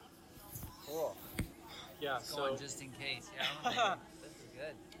Yeah, Going just in case. Yeah, this is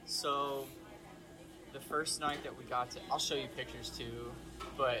good. So the first night that we got to, I'll show you pictures too,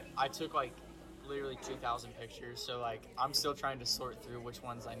 but I took like literally 2,000 pictures. So like I'm still trying to sort through which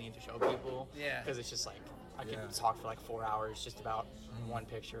ones I need to show people. Yeah. Because it's just like I could talk for like 4 hours just about one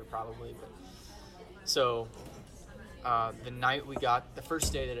picture probably. But so the night we got, the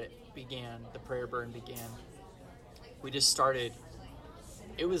first day that it began, the prayer burn began, we just started.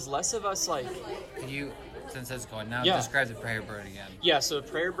 It was less of us like. Can you, since that's going now, Yeah. describe the prayer burn again. Yeah, so a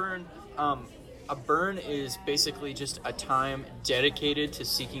prayer burn, a burn is basically just a time dedicated to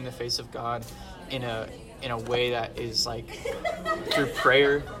seeking the face of God in a way that is like through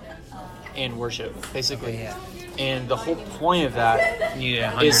prayer and worship, basically. Okay, yeah. And the whole point of that You did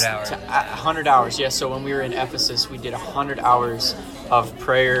 100 is hours. 100 hours. Yeah, so when we were in Ephesus, we did 100 hours of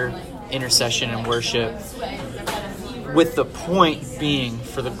prayer, intercession, and worship, with the point being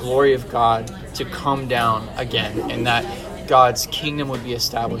for the glory of God to come down again, and that God's kingdom would be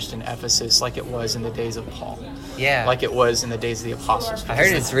established in Ephesus like it was in the days of Paul, Yeah. like it was in the days of the apostles. I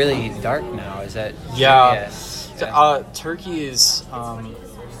heard it's really dark now. Is that? Yeah. Yeah. Turkey is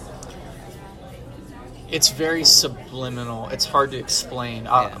it's very subliminal. It's hard to explain,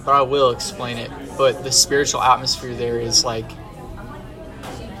 but I will explain it. But the spiritual atmosphere there is like,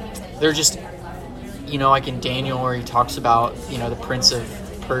 they're just, like in Daniel where he talks about, the prince of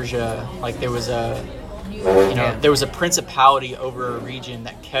Persia, like there was a principality over a region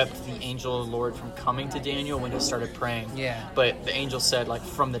that kept the angel of the Lord from coming to Daniel when he started praying. Yeah. But the angel said, like,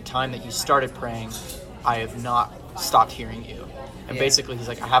 from the time that you started praying, I have not stopped hearing you. And basically he's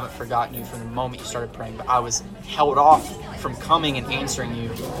like, I haven't forgotten you from the moment you started praying, but I was held off from coming and answering you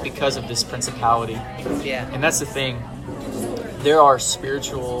because of this principality. Yeah. And that's the thing. There are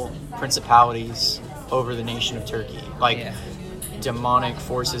spiritual principalities over the nation of Turkey. Like demonic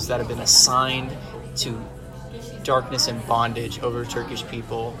forces that have been assigned to darkness and bondage over Turkish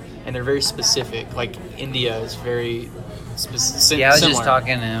people. And they're very specific. Like India is very specific. Yeah, I was just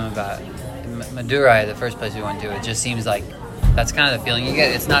talking to him about Madurai, the first place we went to. It just seems like that's kind of the feeling you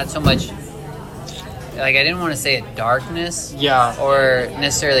get. It's not so much like, I didn't want to say a darkness, or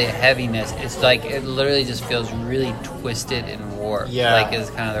necessarily a heaviness. It's like it literally just feels really twisted and warped. Yeah, like is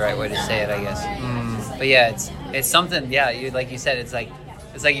kind of the right way to say it, I guess. But yeah, it's something. Yeah, like you said, it's like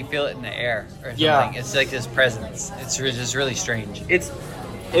you feel it in the air or something. Yeah. It's like this presence. It's just really strange.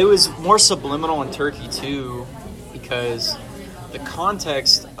 It was more subliminal in Turkey too, because the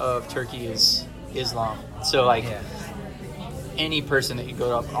context of Turkey is Islam. So like any person that you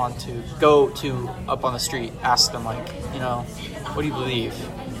go up on the street, ask them like, what do you believe?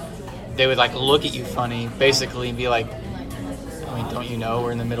 They would like look at you funny, basically, and be like, I mean, don't you know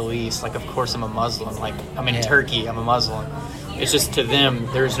we're in the Middle East? Like, of course I'm a Muslim. Like, I'm in Turkey, I'm a Muslim. It's just, to them,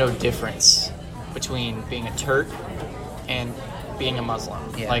 there's no difference between being a Turk and being a Muslim.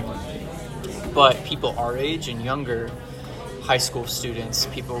 Like, but people our age and younger, high school students,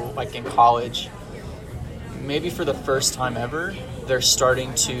 people like in college, maybe for the first time ever, they're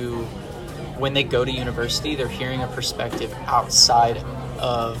starting to, when they go to university, they're hearing a perspective outside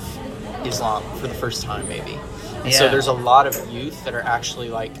of Islam for the first time, maybe. And so there's a lot of youth that are actually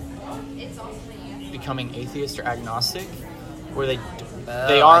like becoming atheist or agnostic, where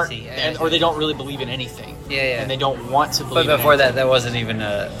they aren't, or they don't really believe in anything. And they don't want to believe. But before in anything. that wasn't even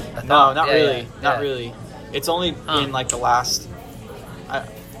a thought. No, not really. Not really. It's only in like the last,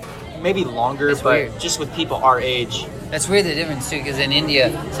 maybe longer, It's but weird. just with people our age. That's weird, the difference too, because in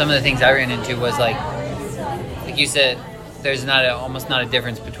India, some of the things I ran into was like you said, there's almost not a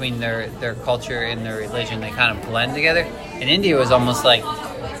difference between their culture and their religion. They kind of blend together. In India, it was almost like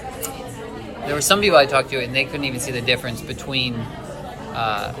there were some people I talked to, and they couldn't even see the difference between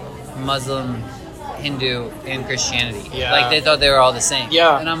Muslim, Hindu, and Christianity. Yeah. Like they thought they were all the same.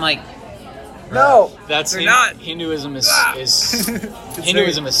 Yeah. And I'm like, no, That's they're not. Hinduism is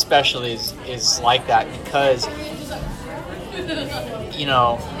Hinduism especially is like that, because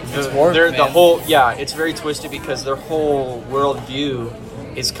warped, the man. whole it's very twisted, because their whole worldview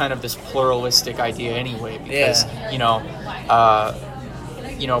is kind of this pluralistic idea anyway, because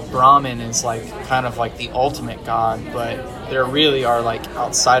Brahman is like kind of like the ultimate god, but there really are like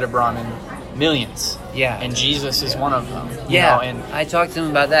outside of Brahman millions. And Jesus is one of them. And I talked to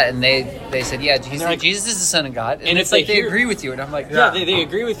them about that, and they said, Jesus is the Son of God, and if it's like they they hear- agree with you, and I'm like, they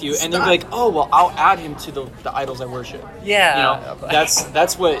agree with you, and they're like, oh well, I'll add him to the idols I worship.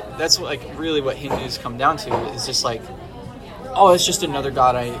 That's what like really what Hindus come down to, is just like, oh, it's just another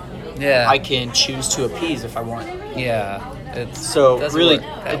god I can choose to appease if I want. It's So doesn't really,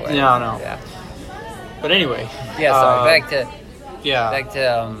 work that way. no. But anyway, sorry. Back to Yeah. Back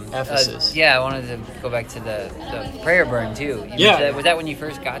to Ephesus. I wanted to go back to the prayer burn too. Was that when you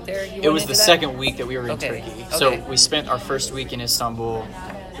first got there? It was the second week that we were in Okay. Turkey. Okay. So we spent our first week in Istanbul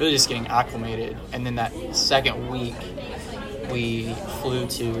really just getting acclimated. And then that second week, we flew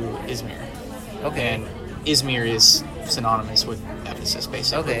to Izmir. Okay. And Izmir is synonymous with Ephesus,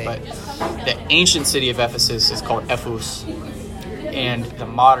 basically. Okay. But the ancient city of Ephesus is called Ephesus. And the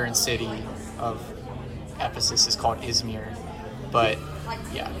modern city of Ephesus is called Izmir. But,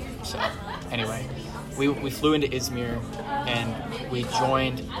 yeah. So, anyway. We flew into Izmir, and we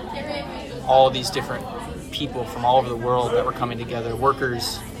joined all these different people from all over the world that were coming together,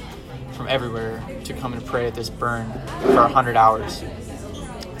 workers from everywhere, to come and pray at this burn for 100 hours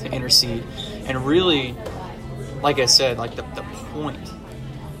to intercede. And really, like I said, like the point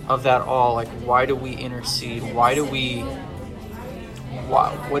of that all, like, why do we intercede? What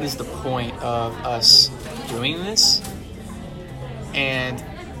is the point of us doing this? And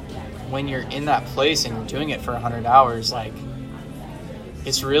when you're in that place and you're doing it for 100 hours, like,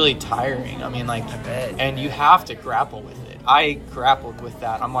 it's really tiring. I mean, like, I bet. and you have to grapple with it. I grappled with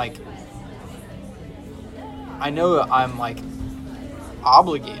that. I'm like, I know that I'm like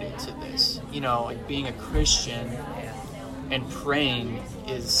obligated to this, like being a Christian and praying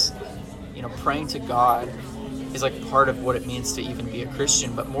is, praying to God is like part of what it means to even be a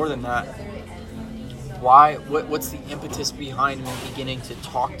Christian. But more than that, what's the impetus behind me beginning to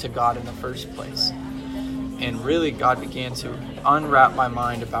talk to God in the first place? And really, God began to unwrap my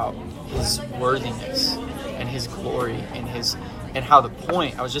mind about his worthiness and his glory and how the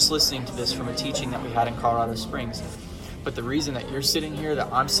point, I was just listening to this from a teaching that we had in Colorado Springs, but the reason that you're sitting here, that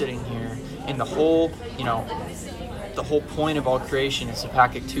I'm sitting here, and the whole point of all creation is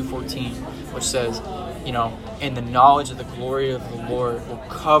Habakkuk 2:14, which says, and the knowledge of the glory of the Lord will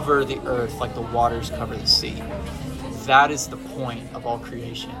cover the earth like the waters cover the sea. That is the point of all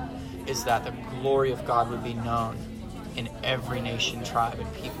creation, is that the glory of God would be known in every nation, tribe,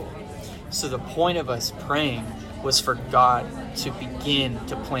 and people. So the point of us praying was for God to begin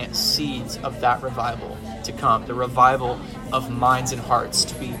to plant seeds of that revival to come, the revival of minds and hearts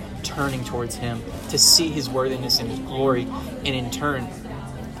to be turning towards him, to see his worthiness and his glory, and in turn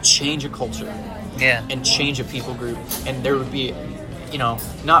change a culture. Yeah. And change a people group. And there would be,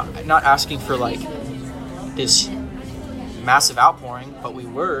 not asking for like this massive outpouring,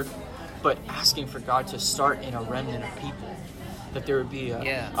 but asking for God to start in a remnant of people. That there would be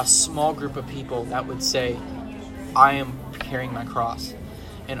a small group of people that would say, I am carrying my cross,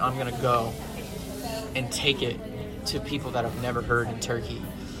 and I'm going to go and take it to people that I've never heard in Turkey.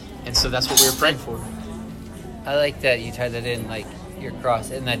 And so that's what we were praying for. I like that you tied that in, like, your cross,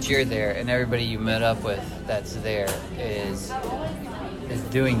 and that you're there, and everybody you met up with that's there is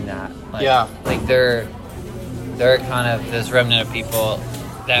doing that. Like, yeah. Like they're kind of this remnant of people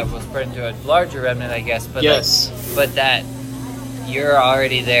that was spread into a larger remnant, I guess. But yes. But that you're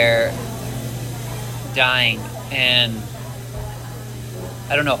already there, dying, and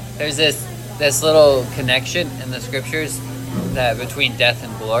I don't know. There's this little connection in the scriptures that between death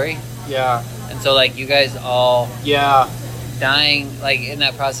and glory. Yeah. And so, like, you guys all. Yeah. Dying, like in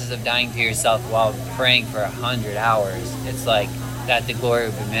that process of dying to yourself while praying for 100 hours, it's like that the glory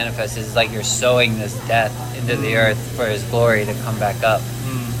would be manifested. It's like you're sowing this death into the earth for his glory to come back up.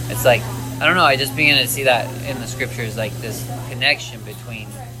 It's like, I don't know, I just began to see that in the scriptures, like this connection between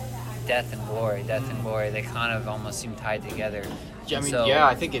death and glory. They kind of almost seem tied together. Yeah, I mean,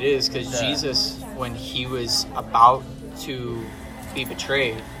 I think it is, because Jesus, when he was about to be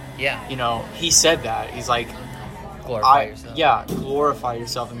betrayed, he said that. He's like, glorify yourself. Yeah, glorify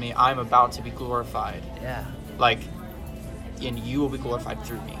yourself in me. I'm about to be glorified. Yeah. Like, and you will be glorified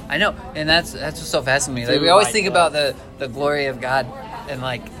through me. I know, and that's what's so fascinating. Like, we always think about the glory of God and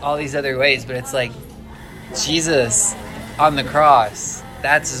like all these other ways, but it's like Jesus on the cross,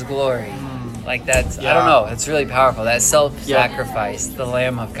 that's his glory. Like that's, I don't know, it's really powerful. That self-sacrifice, the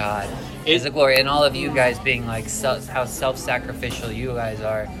Lamb of God, is a glory. And all of you guys being like how self-sacrificial you guys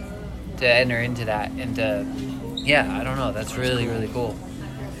are to enter into that and to, I don't know, that's really, really cool.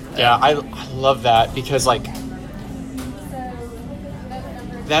 Yeah, I love that, because like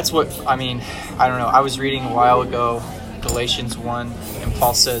that's what, I mean, I don't know, I was reading a while ago Galatians 1, and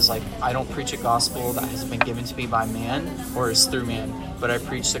Paul says, like, I don't preach a gospel that has been given to me by man or is through man, but I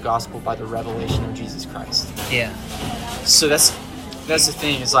preach the gospel by the revelation of Jesus Christ. Yeah. So that's the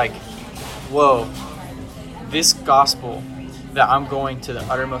thing, is like, whoa, this gospel that I'm going to the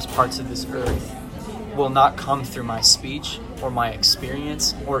uttermost parts of this earth will not come through my speech or my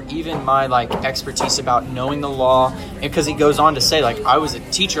experience or even my like expertise about knowing the law. Because he goes on to say, like, I was a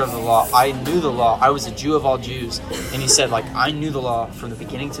teacher of the law. I knew the law. I was a Jew of all Jews. And he said, like, I knew the law from the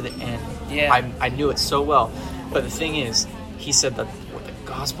beginning to the end. Yeah. I knew it so well. But the thing is, he said that what the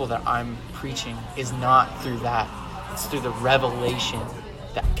gospel that I'm preaching is not through that. It's through the revelation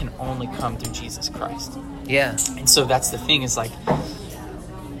that can only come through Jesus Christ. Yeah. And so that's the thing, is like,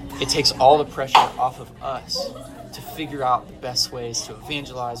 it takes all the pressure off of us to figure out the best ways to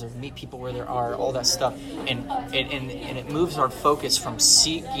evangelize or meet people where they are, all that stuff. And it moves our focus from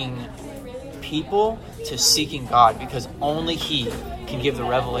seeking people to seeking God, because only He can give the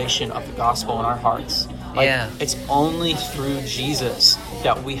revelation of the gospel in our hearts. Like, it's only through Jesus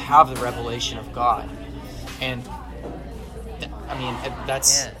that we have the revelation of God. And I mean,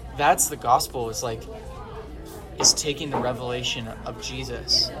 that's the gospel, is like, is taking the revelation of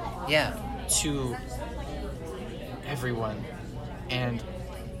Jesus to everyone. And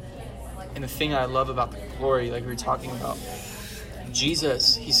the thing I love about the glory, like we were talking about,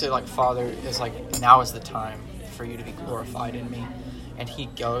 Jesus, he said, like, Father, is like, now is the time for you to be glorified in me. And he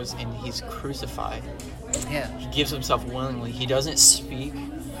goes and he's crucified. Yeah. He gives himself willingly. He doesn't speak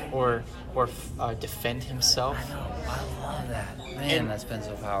or defend himself. I love that. Man, that's been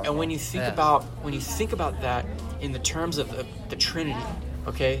so powerful. And when you think about that in the terms of the Trinity,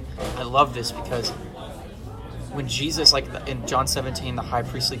 okay, I love this, because when Jesus, like in John 17, the high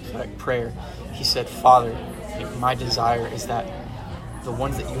priestly prayer, he said, Father, my desire is that the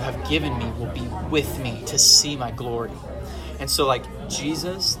ones that you have given me will be with me to see my glory. And so, like,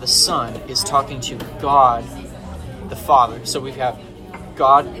 Jesus, the Son, is talking to God, the Father. So we have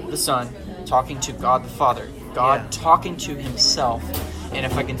God, the Son, talking to God, the Father. God talking to himself. And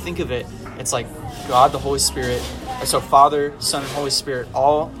if I can think of it, it's like God, the Holy Spirit. So Father, Son, and Holy Spirit,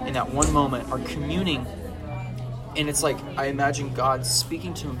 all in that one moment are communing. And it's like, I imagine God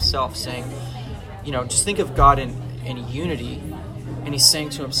speaking to himself, saying, you know, just think of God in unity. And he's saying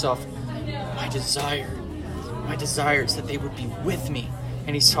to himself, my desire is that they would be with me.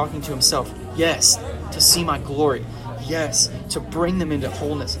 And he's talking to himself, yes, to see my glory. Yes, to bring them into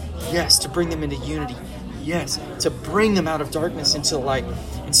wholeness. Yes, to bring them into unity. Yes, to bring them out of darkness into light.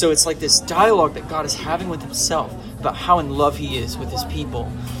 And so it's like this dialogue that God is having with himself about how in love he is with his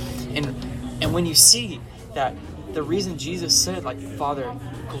people. And when you see that, the reason Jesus said, like, Father,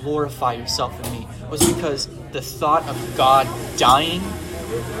 glorify yourself in me, was because the thought of God dying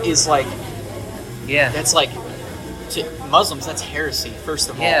is like, that's like, to Muslims, that's heresy, first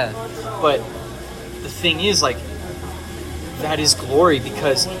of all. But the thing is, like, that is glory,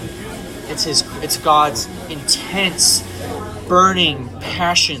 because it's God's intense, burning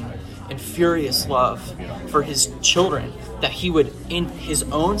passion and furious love for his children, that he would in his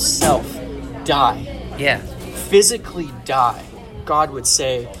own self die. Physically die. God would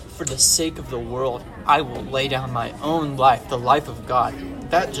say, for the sake of the world, I will lay down my own life, the life of God.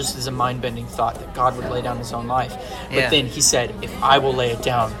 That just is a mind-bending thought, that God would lay down his own life. But then he said, if I will lay it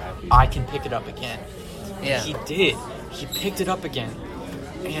down, I can pick it up again. And he did. He picked it up again.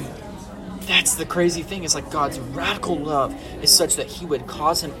 And that's the crazy thing. It's like God's radical love is such that he would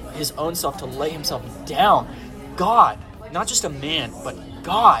cause his own self to lay himself down. God, not just a man, but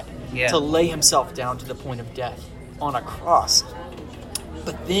God, to lay himself down to the point of death on a cross.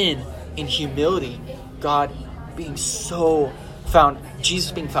 But then, in humility,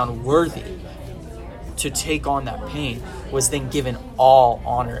 Jesus being found worthy to take on that pain, was then given all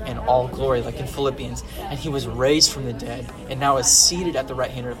honor and all glory, like in Philippians. And he was raised from the dead and now is seated at the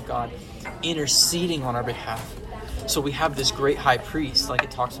right hand of God, interceding on our behalf. So we have this great high priest, like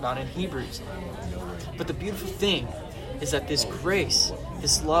it talks about in Hebrews. But the beautiful thing is that this grace,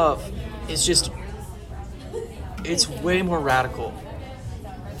 this love, is just, it's way more radical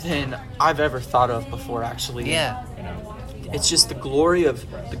than I've ever thought of before, actually. It's just the glory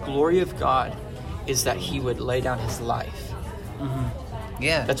of God is that he would lay down his life.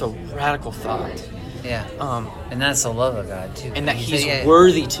 That's a radical thought. And that's the love of God too. And that he's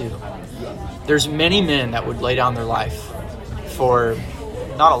worthy to. There's many men that would lay down their life for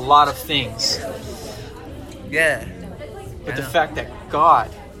not a lot of things. But the fact that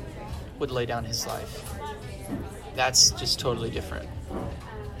God would lay down his life, that's just totally different.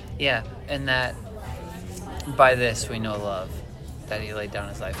 And that by this we know love, that he laid down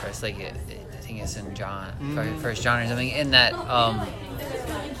his life for us. Like I think it's in John, First John or something. And that,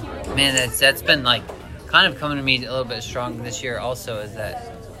 man, that's been like kind of coming to me a little bit strong this year. Also, is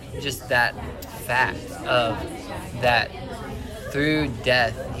that just that fact of that through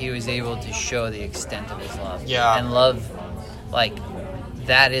death he was able to show the extent of his love. And love, like,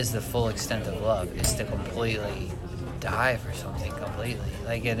 that is the full extent of love, is to completely die for something completely.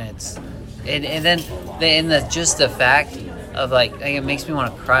 Like, and it's, and then just the fact of like it makes me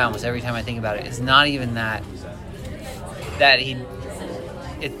want to cry almost every time I think about it. It's not even that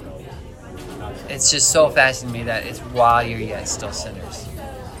it's just so fascinating to me that it's while you're yet still sinners,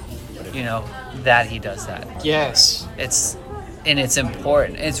 that he does that. Yes. It's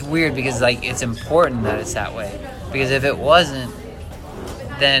important. It's weird because like it's important that it's that way, because if it wasn't,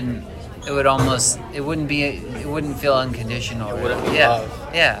 then it wouldn't feel unconditional. It wouldn't be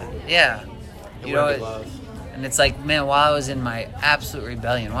love. Yeah. It wouldn't be love. And it's like, man, while I was in my absolute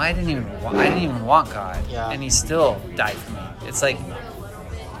rebellion, I didn't even want God, and he still died for me. It's like,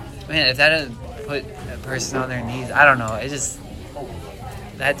 man, if that didn't put a person on their knees, I don't know.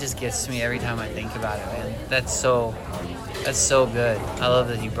 That just gets to me every time I think about it, man. That's so good. I love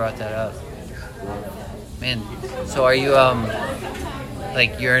that you brought that up, man. So are you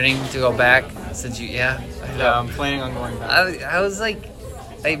like yearning to go back since you? Yeah, I'm planning on going back. I was like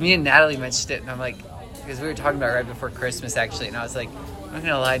me and Natalie mentioned it, and I'm like, because we were talking about it right before Christmas actually, and I was like, I'm not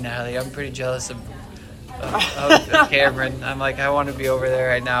gonna lie, Natalie, I'm pretty jealous of Cameron. I'm like, I want to be over there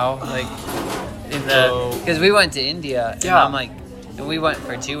right now, like because we went to India, and I'm like, and we went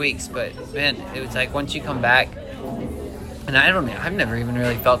for 2 weeks, but man, it was like once you come back, and I've never even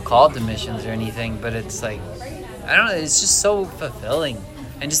really felt called to missions or anything, but it's like, I don't know, it's just so fulfilling,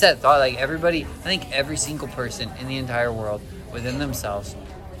 and just that thought, like I think every single person in the entire world within themselves,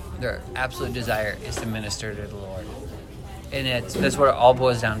 their absolute desire is to minister to the Lord. And that's what it all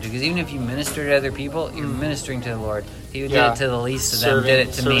boils down to. Because even if you minister to other people, you're ministering to the Lord. He who did it to the least of them did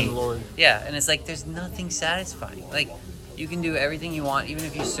it to me. The Lord. Yeah, and it's like there's nothing satisfying. Like, you can do everything you want, even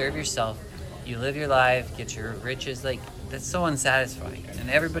if you serve yourself. You live your life, get your riches. Like, that's so unsatisfying.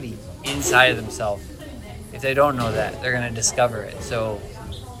 And everybody inside of themselves, if they don't know that, they're going to discover it. So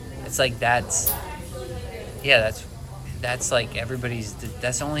it's like that's like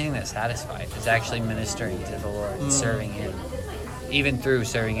that's the only thing that's satisfied, is actually ministering to the Lord and serving him, even through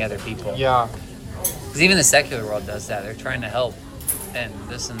serving other people. Yeah. Because even the secular world does that. They're trying to help and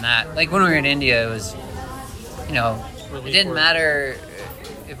this and that. Like when we were in India, it was, it didn't matter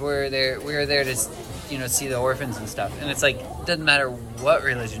if we were there to, see the orphans and stuff. And it's like, it doesn't matter what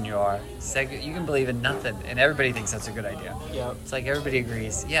religion you are. You can believe in nothing, and everybody thinks that's a good idea. Yeah. It's like everybody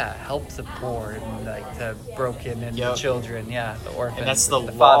agrees, help the poor and like the broken and the children, the orphans. And that's the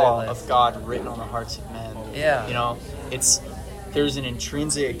law fatherless of God written on the hearts of men. Yeah. There's an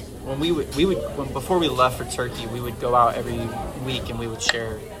intrinsic, before we left for Turkey, we would go out every week and we would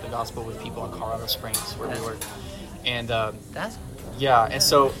share the gospel with people in Colorado Springs where we were. And and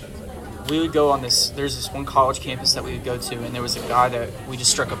so we would go on there's this one college campus that we would go to, and there was a guy that we just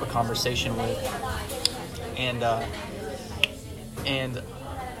struck up a conversation with. And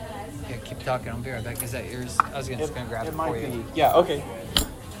here, keep talking. I'll be right back. Is that yours? I was just gonna grab it for you. Yeah, okay.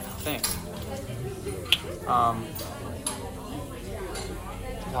 Thanks.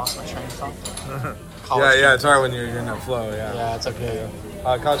 Lost my train of thought. It's hard when you're in that flow. Yeah, it's okay.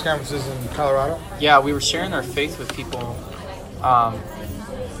 College campuses in Colorado? Yeah, we were sharing our faith with people.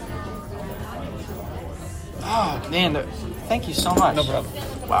 Oh man, thank you so much. No problem.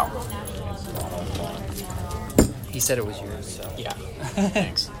 Wow. He said it was yours, so yeah.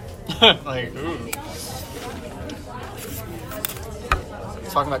 Thanks.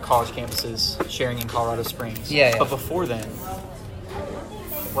 Talking about college campuses, sharing in Colorado Springs. Yeah. But before then,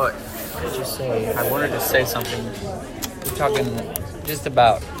 what did you say? I wanted to say something. We're talking just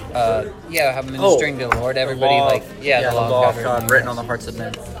about how ministering to the Lord. Everybody the law of God written on the hearts of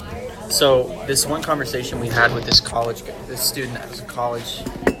men. So this one conversation we had with this student that was college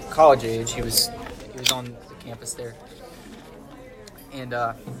age. He was on the campus there, and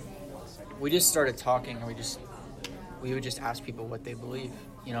we just started talking, and we would just ask people what they believe,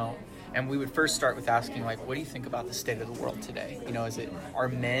 and we would first start with asking, like, what do you think about the state of the world today? Are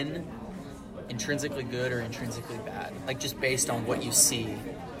men intrinsically good or intrinsically bad? Like, just based on what you see.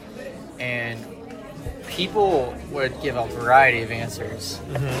 And people would give a variety of answers,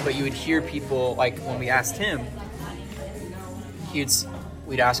 but you would hear people, like, when we asked him,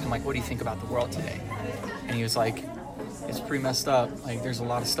 we'd ask him, like, what do you think about the world today? And he was like, it's pretty messed up. Like, there's a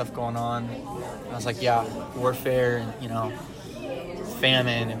lot of stuff going on. And I was like, yeah, warfare and,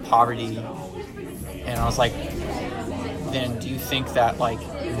 famine and poverty. And I was like, then do you think that, like,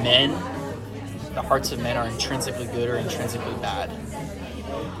 the hearts of men are intrinsically good or intrinsically bad?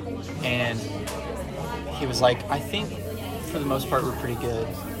 And he was like, I think for the most part we're pretty good.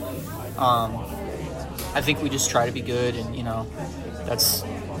 I think we just try to be good, and that's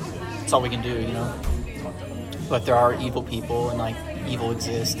all we can do, But there are evil people, and like evil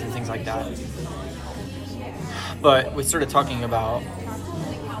exists and things like that. But we started talking about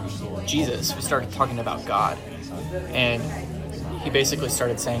Jesus. We started talking about God. And he basically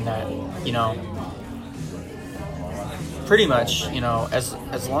started saying that, pretty much,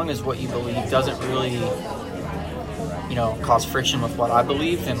 as long as what you believe doesn't really, cause friction with what I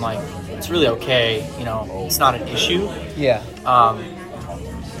believe, then, like, it's really okay. It's not an issue. Yeah.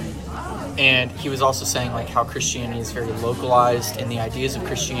 And he was also saying, like, how Christianity is very localized and the ideas of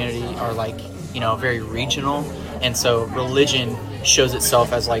Christianity are, like, very regional. And so religion shows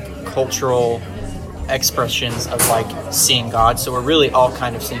itself as, like, cultural expressions of, like, seeing God. So we're really all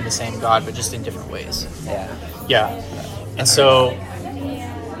kind of seeing the same God, but just in different ways. Yeah. And so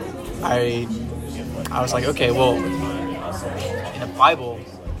I was like, okay, well, in the Bible,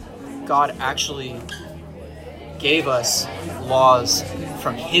 God actually gave us laws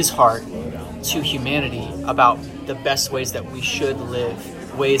from his heart to humanity about the best ways that we should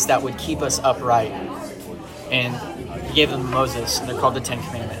live, ways that would keep us upright. And he gave them to Moses, and they're called the Ten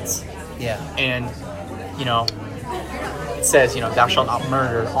Commandments. Yeah. And, it says, thou shalt not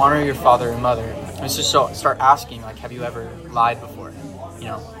murder, honor your father and mother. And it's just start asking, like, have you ever lied before?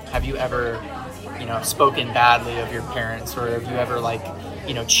 Have you ever, spoken badly of your parents, or have you ever, like,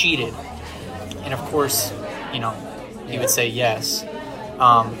 cheated? And of course, he would say yes.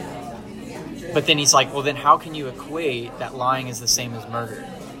 But then he's like, well, then how can you equate that lying is the same as murder?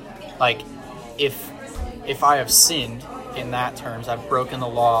 Like, if I have sinned in that terms, I've broken the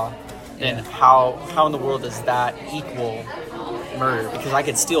law, then how in the world does that equal murder? Because I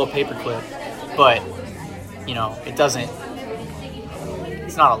could steal a paperclip, but, it doesn't,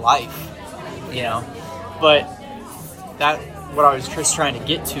 it's not a life, But what I was just trying to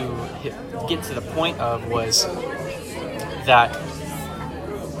get to the point of was that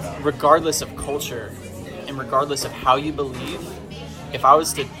regardless of culture and regardless of how you believe, if I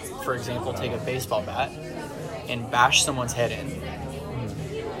was to, for example, take a baseball bat and bash someone's head in,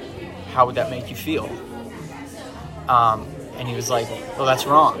 how would that make you feel? And he was like, well, that's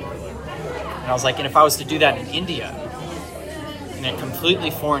wrong. And I was like, and if I was to do that in India, in a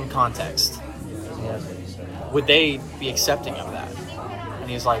completely foreign context, would they be accepting of that? And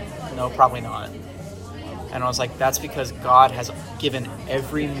he was like, no, probably not. And I was like, that's because God has given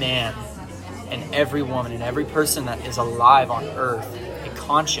every man and every woman and every person that is alive on earth a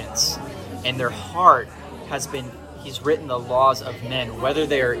conscience, and their heart he's written the laws of men, whether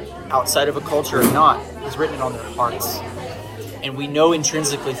they are outside of a culture or not. He's written it on their hearts. And we know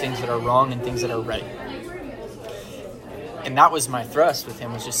intrinsically things that are wrong and things that are right. And that was my thrust with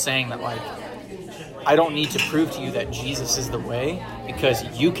him, was just saying that, like, I don't need to prove to you that Jesus is the way, because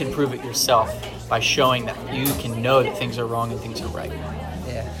you can prove it yourself by showing that you can know that things are wrong and things are right.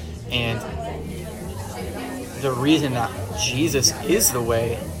 Yeah. And the reason that Jesus is the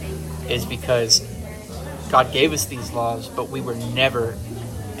way is because God gave us these laws, but we were never,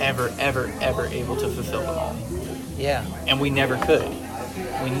 ever, ever, ever able to fulfill them all. Yeah. And we never could.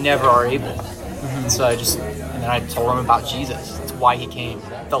 We never are able. Mm-hmm. So and then I told him about Jesus. That's why he came,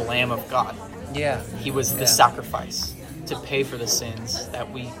 the Lamb of God. Yeah. He was the sacrifice to pay for the sins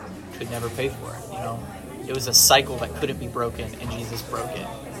that we could never pay for. It was a cycle that couldn't be broken, and Jesus broke it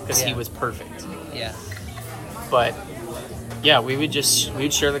because he was perfect. Yeah. But yeah, we would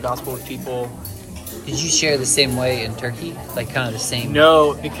share the gospel with people. Did you share the same way in Turkey? Like, kind of the same?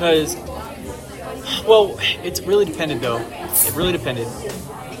 No, because, well, it really depended, though. It really depended.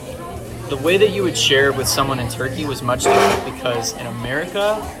 The way that you would share with someone in Turkey was much different, because in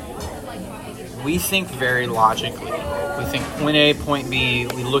America, we think very logically. We think point A, point B.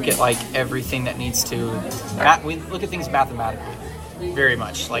 We look at, like, everything that needs to... we look at things mathematically, very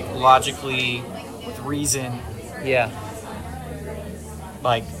much. Like, logically, with reason. Yeah.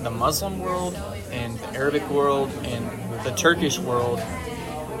 Like, the Muslim world and the Arabic world and the Turkish world,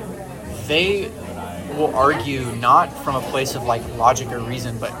 they will argue not from a place of, like, logic or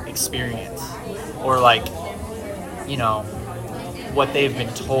reason, but experience, or, like, what they've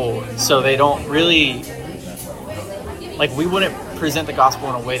been told. So they don't really, like, we wouldn't present the gospel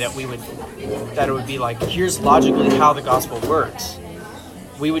in a way that it would be like, here's logically how the gospel works.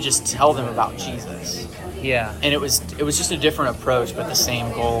 We would just tell them about Jesus. Yeah. And it was just a different approach, but the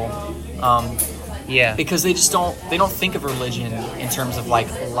same goal. Yeah. Because they don't think of religion in terms of, like,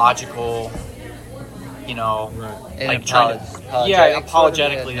 logical, Right. like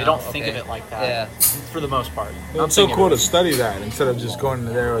apologetically. They don't think of it like that. Yeah. For the most part. It's so cool to study that instead of just going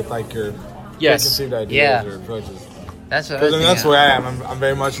there with, like, your preconceived ideas or approaches. That's what that's the way I am. I'm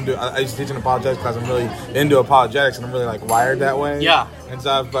very much into. I used to teach an apologetics class. I'm really into apologetics, and I'm really, like, wired that way. Yeah. And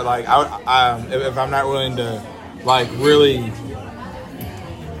stuff. But, like, if I'm not willing to, like, really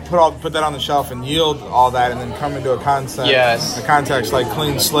put that on the shelf and yield all that, and then come into a context like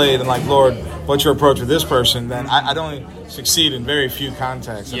clean slate and like, Lord, what's your approach with this person? Then I'd only succeed in very few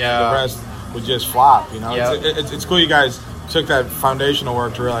contexts. And the rest would just flop. It's cool you guys took that foundational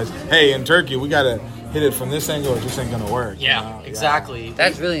work to realize, hey, in Turkey we got to hit it from this angle, or it just ain't gonna work. Exactly.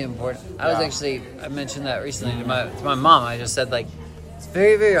 That's really important. I mentioned that recently to my mom. I just said, like, it's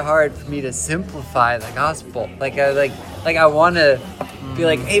very, very hard for me to simplify the gospel. Like I want to be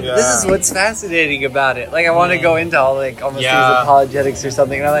like, hey, this is what's fascinating about it. Like, I want to go into all, like, almost these apologetics or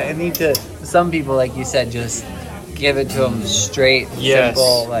something. And I'm like, I need to. Some people, like you said, just give it to them straight,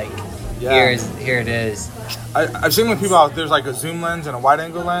 simple. Like, here it is. I've seen when people out there's like a zoom lens and a wide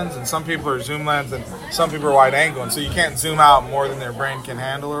angle lens, and some people are zoom lens and some people are wide angle, and so you can't zoom out more than their brain can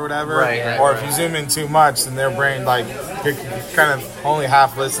handle or whatever. Or if you zoom in too much, then their brain, like, kind of only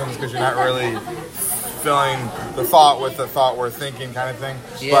half listens because you're not really filling the thought with the thought we're thinking, kind of thing.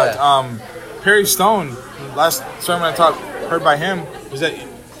 But Perry Stone, last sermon I heard by him was that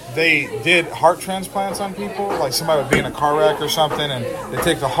they did heart transplants on people. Like, somebody would be in a car wreck or something, and they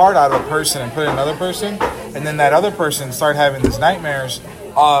take the heart out of a person and put it in another person, and then that other person started having these nightmares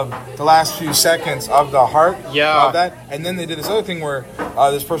of the last few seconds of the heart of that. And then they did this other thing where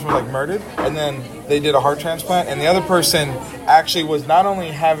this person was, like, murdered, and then they did a heart transplant, and the other person actually was not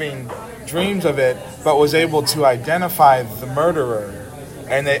only having dreams of it, but was able to identify the murderer,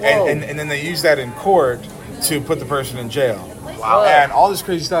 and they and then they used that in court to put the person in jail. Wow. And all this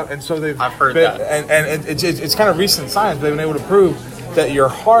crazy stuff. And so I've heard that. And it's kind of recent science. They've been able to prove that your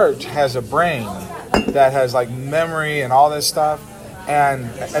heart has a brain that has, like, memory and all this stuff.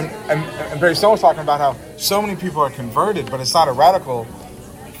 And Barry Stone was talking about how so many people are converted, but it's not a radical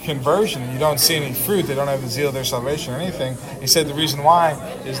conversion. You don't see any fruit. They don't have the zeal of their salvation or anything. He said the reason why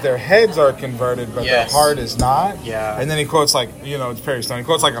is their heads are converted, but their heart is not. And then he quotes, like, it's Perry Stone. He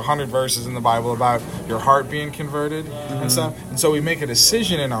quotes like 100 verses in the Bible about your heart being converted and stuff. And so we make a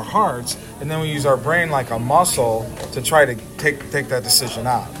decision in our hearts, and then we use our brain like a muscle to try to take that decision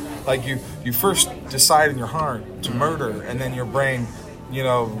out. Like, you first decide in your heart to murder, and then your brain,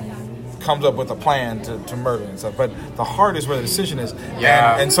 comes up with a plan to murder and stuff. But the heart is where the decision is.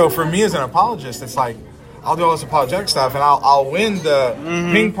 And so for me as an apologist, it's like, I'll do all this apologetic stuff, and I'll win the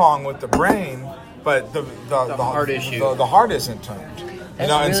ping pong with the brain, but the heart issue. The heart isn't turned.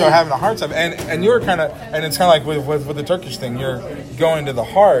 And so having a heart stuff, and you're kind of, and it's kind of like with the Turkish thing, you're going to the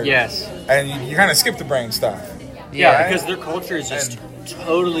heart. And you kind of skip the brain stuff. Right? Because their culture is just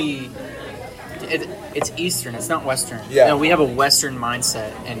totally, it's Eastern, it's not Western. We have a Western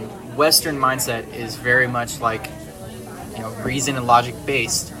mindset, and Western mindset is very much like, reason and logic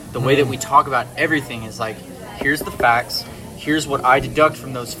based. The way that we talk about everything is like, here's the facts, here's what I deduct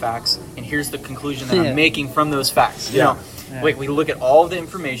from those facts, and here's the conclusion that I'm making from those facts. We look at all of the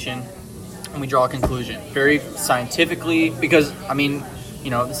information and we draw a conclusion very scientifically, because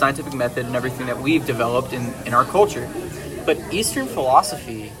the scientific method and everything that we've developed in our culture. But Eastern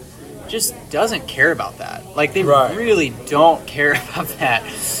philosophy just doesn't care about that. Like, they really don't care about that.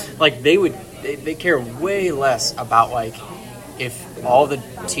 Like, they care way less about, like, if all the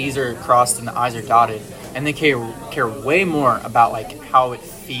T's are crossed and the I's are dotted, and they care way more about, like, how it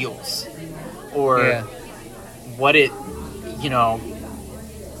feels, or what it,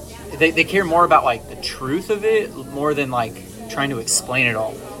 they care more about, like, the truth of it more than, like, trying to explain it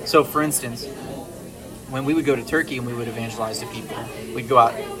all. So, for instance, when we would go to Turkey and we would evangelize to people, we'd go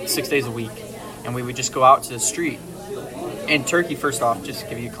out 6 days a week, and we would just go out to the street. And Turkey, first off, just to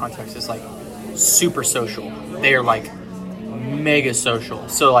give you context, is, like, super social. They are, like, mega social.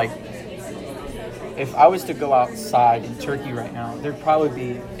 So, like, if I was to go outside in Turkey right now, there'd probably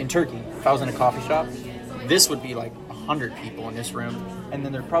be, in Turkey, if I was in a coffee shop, this would be, like, 100 people in this room, and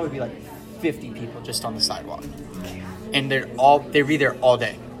then there'd probably be, like, 50 people just on the sidewalk. And they'd be there all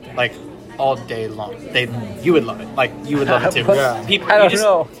day. Like, all day long. You would love it. Like, you would love it too. People, I don't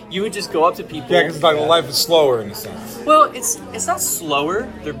know. You would just go up to people. Yeah, because, like, life is slower in a sense. Well, it's not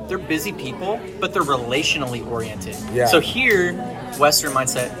slower. They're busy people, but they're relationally oriented. So here, Western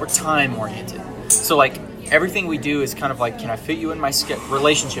mindset, we're time oriented. So, like, everything we do is kind of like, can I fit you in my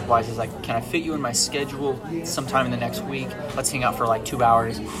relationship wise is like, can I fit you in my schedule sometime in the next week? Let's hang out for like 2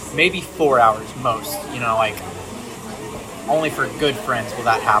 hours, maybe 4 hours most. Like, only for good friends will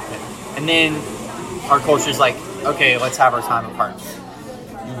that happen. And then our culture is like, okay, let's have our time apart.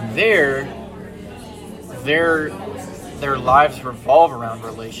 Their lives revolve around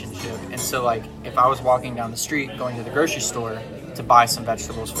relationship. And so, like, if I was walking down the street going to the grocery store to buy some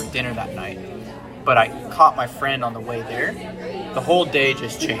vegetables for dinner that night, but I caught my friend on the way there, the whole day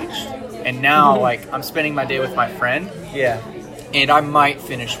just changed. And now, like, I'm spending my day with my friend. and I might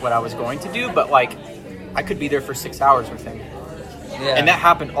finish what I was going to do, but like I could be there for 6 hours with him. Yeah. And that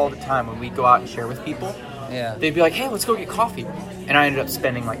happened all the time when we'd go out and share with people. Yeah. They'd be like, hey, let's go get coffee. And I ended up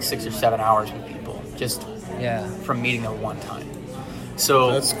spending like 6 or 7 hours with people just from meeting them one time.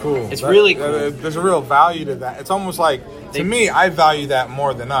 So that's cool. It's really cool. There's a real value to that. It's almost like, to me, I value that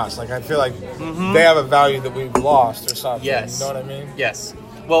more than us. Like, I feel like they have a value that we've lost or something. Yes. You know what I mean? Yes.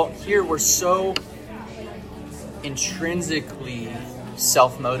 Well, here we're so intrinsically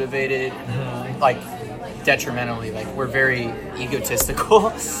self-motivated, like detrimentally. Like, we're very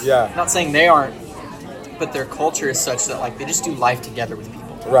egotistical. Yeah. Not saying they aren't, but their culture is such that, like, they just do life together with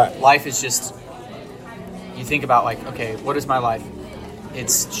people. Right. Life is just, you think about, like, okay, what is my life?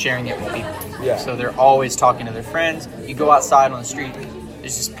 It's sharing it with people. Yeah. So they're always talking to their friends. You go outside on the street,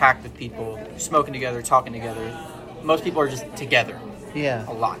 it's just packed with people, smoking together, talking together. Most people are just together. Yeah.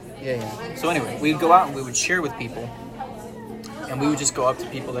 A lot. Yeah. So anyway, we would go out and we would share with people. And we would just go up to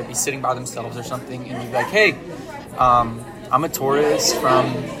people that'd be sitting by themselves or something, and we'd be like, hey, I'm a tourist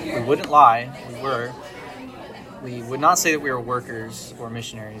from, we wouldn't lie, we would not say that we were workers or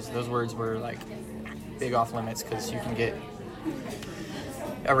missionaries. Those words were like big off limits because you can get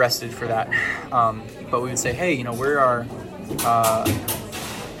arrested for that. But we would say, hey, we're our,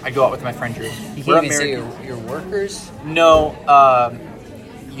 I go out with my friend Drew. You can't even say you're workers? No,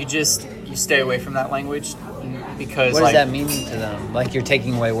 you stay away from that language because what does that mean to them? Like you're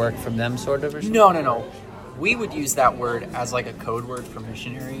taking away work from them, sort of? Or something? No. We would use that word as like a code word for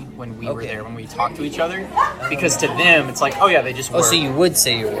missionary when we were there, when we talked to each other. Because to them, it's like, oh yeah, they just work. Oh, so you would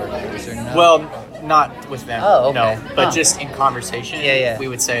say you're workers or no? Well, not with them. Oh, okay. No, but just in conversation, we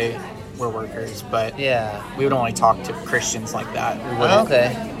would say we're workers. But we would only talk to Christians like that.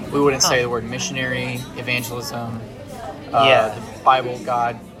 We wouldn't say the word missionary, evangelism, the Bible,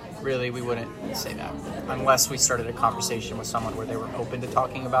 God. Really, we wouldn't say that. Unless we started a conversation with someone where they were open to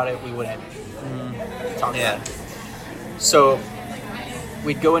talking about it, we wouldn't talk about it. So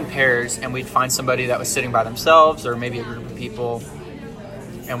we'd go in pairs and we'd find somebody that was sitting by themselves or maybe a group of people,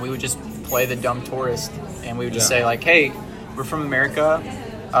 and we would just play the dumb tourist, and we would just say like, hey, we're from America,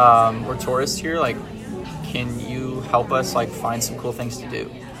 we're tourists here, like, can you help us like find some cool things to do?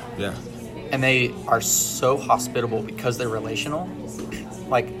 Yeah. And they are so hospitable because they're relational.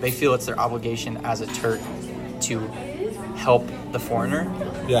 Like, they feel it's their obligation as a Turk to help the foreigner.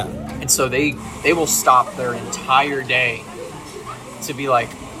 Yeah. And so they will stop their entire day to be like,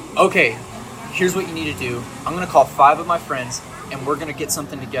 okay, here's what you need to do. I'm going to call 5 of my friends, and we're going to get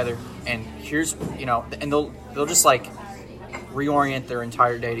something together. And here's, and they'll just, like, reorient their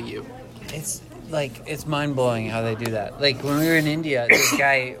entire day to you. It's mind-blowing how they do that. Like, when we were in India, this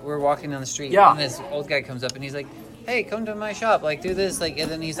guy, we're walking down the street, and this old guy comes up, and he's like, hey, come to my shop, like, do this, like,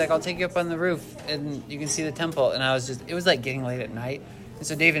 and then he's like, I'll take you up on the roof, and you can see the temple, and it was, like, getting late at night, and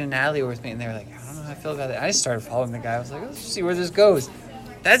so David and Natalie were with me, and they were like, I don't know how I feel about it. I just started following the guy. I was like, let's see where this goes.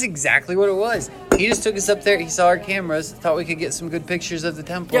 That's exactly what it was. He just took us up there, he saw our cameras, thought we could get some good pictures of the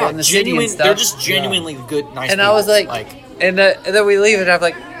temple and the city and stuff. They're just genuinely good, nice and people. I was like, and then we leave, and I'm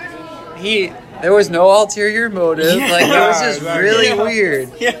like, there was no ulterior motive. Like, it was just really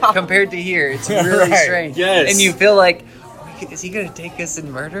weird compared to here. It's really strange. Yes. And you feel like, is he going to take us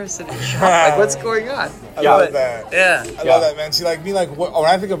and murder us in a shop? Like, what's going on? I love that. Yeah. I love that, man. See, like, when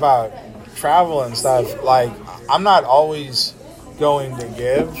I think about travel and stuff, like, I'm not always going to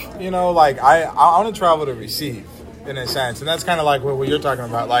give, like, I want to travel to receive, in a sense. And that's kind of like what you're talking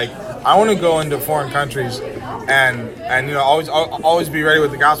about. Like, I want to go into foreign countries and always be ready with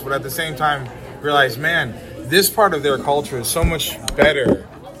the gospel, but at the same time realize, man, this part of their culture is so much better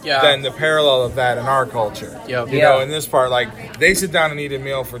than the parallel of that in our culture. In this part, like, they sit down and eat a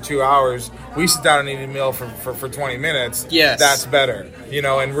meal for 2 hours, we sit down and eat a meal for 20 minutes. That's better,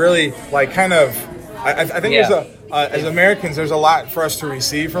 and really, like, kind of, I think there's as Americans, there's a lot for us to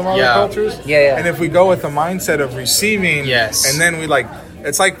receive from other cultures. And if we go with the mindset of receiving, and then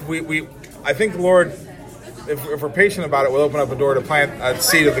it's like I think the Lord, if we're patient about it, we'll open up a door to plant a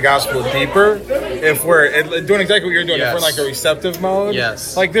seed of the gospel deeper. If we're doing exactly what you're doing, if we're in like a receptive mode.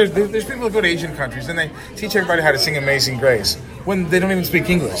 Like there's people that go to Asian countries and they teach everybody how to sing Amazing Grace when they don't even speak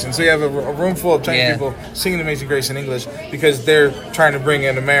English. And so you have a room full of Chinese people singing Amazing Grace in English because they're trying to bring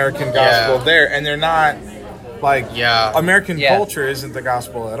an American gospel there, and they're not like American culture isn't the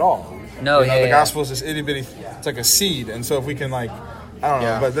gospel at all. No, the gospel is this itty bitty. It's like a seed, and so if we can I don't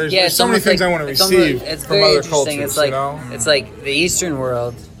know, but there's so many things I want to receive from other cultures. It's like, it's like the Eastern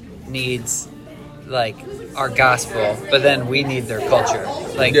world needs like our gospel, but then we need their culture.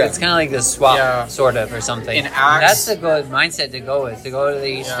 Like it's kind of like this swap, sort of, or something. In Acts, that's a good mindset to go with. To go to the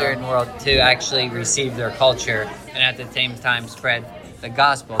Eastern world to actually receive their culture, and at the same time spread the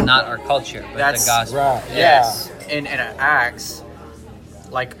gospel, not our culture, but the gospel. Right. Yes. And at Acts,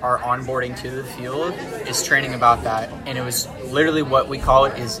 like our onboarding to the field is training about that. And it was literally what we call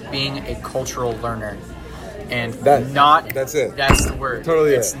it is being a cultural learner. And that's it. That's the word.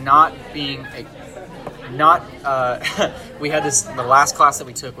 Totally. It's not being we had this, the last class that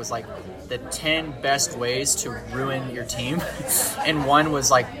we took was like the 10 best ways to ruin your team. And one was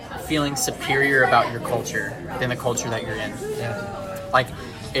like feeling superior about your culture than the culture that you're in. Yeah. Like,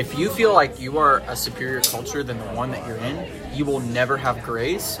 if you feel like you are a superior culture than the one that you're in, you will never have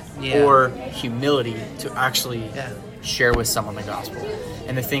grace or humility to actually share with someone the gospel.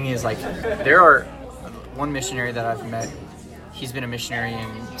 And the thing is, like, there are one missionary that I've met, he's been a missionary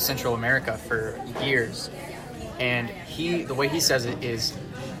in Central America for years. And the way he says it is,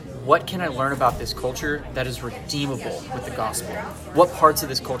 what can I learn about this culture that is redeemable with the gospel? What parts of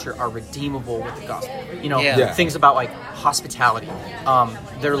this culture are redeemable with the gospel? You know, things about like hospitality,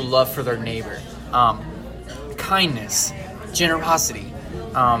 their love for their neighbor, kindness, generosity,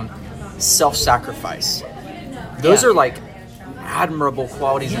 self-sacrifice. Those are like admirable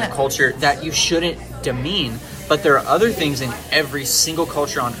qualities in a culture that you shouldn't demean. But there are other things in every single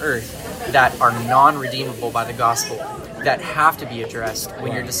culture on earth that are non-redeemable by the gospel, that have to be addressed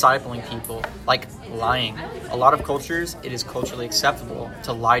when you're discipling people, like lying. A lot of cultures, it is culturally acceptable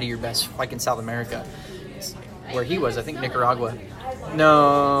to lie to your best, like in South America, where he was, I think Nicaragua.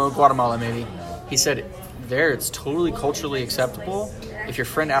 No, Guatemala maybe. He said there it's totally culturally acceptable if your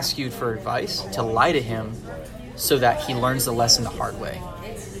friend asks you for advice to lie to him so that he learns the lesson the hard way.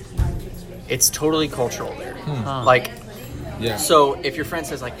 It's totally cultural there. Like, so if your friend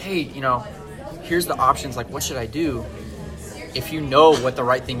says like, hey, you know, here's the options, like what should I do? If you know what the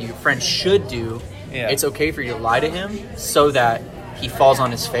right thing your friend should do, it's okay for you to lie to him so that he falls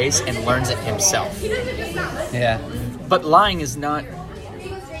on his face and learns it himself. Yeah. But lying is not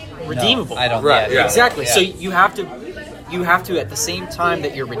redeemable. No, I don't. Right. Yeah. Exactly. Yeah. So you have to at the same time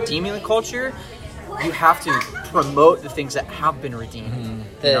that you're redeeming the culture, you have to promote the things that have been redeemed.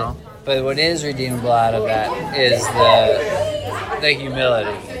 You know? But what is redeemable out of that is the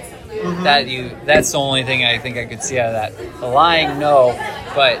humility. That's the only thing I think I could see out of that. The lying, no,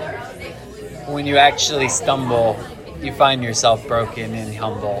 but when you actually stumble, you find yourself broken and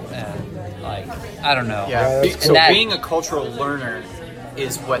humble and like, I don't know. Yeah. So being a cultural learner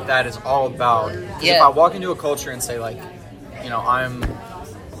is what that is all about. If I walk into a culture and say like, you know,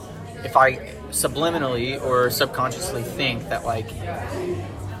 if I subliminally or subconsciously think that like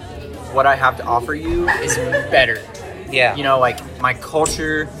what I have to offer you is better. Yeah. You know, like my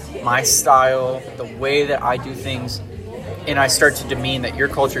culture, my style, the way that I do things, and I start to demean that your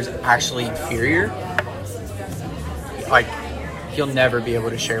culture is actually inferior, like you'll never be able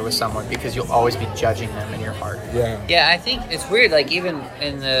to share with someone because you'll always be judging them in your heart. Yeah, I think it's weird, like even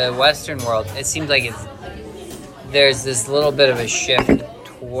in the Western world, it seems like there's this little bit of a shift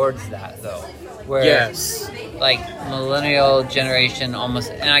towards that though. Where like millennial generation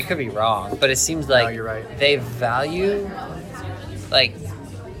almost, and I could be wrong, but it seems like you're right. They value like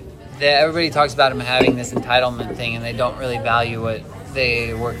everybody talks about them having this entitlement thing and they don't really value what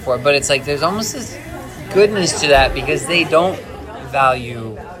they work for, but it's like there's almost this goodness to that because they don't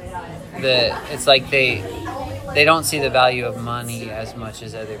value it's like they don't see the value of money as much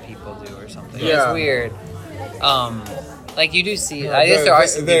as other people do or something. It's weird. Like you do see, I guess there are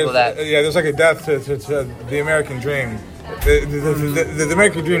some people that there's like a death to the American dream. The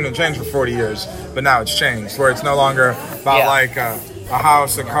American dream had changed for 40 years, but now it's changed where it's no longer about like a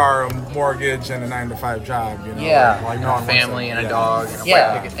house, a car, a mortgage, and a 9-to-5 job. You know, like no a family and a dog. And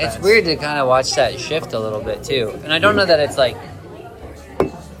a it's weird to kind of watch that shift a little bit too. And I don't know that it's like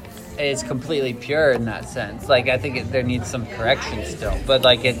it's completely pure in that sense. Like I think there needs some correction still, but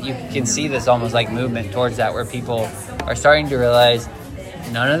like you can see this almost like movement towards that where people are starting to realize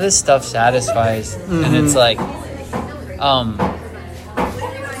none of this stuff satisfies. And it's like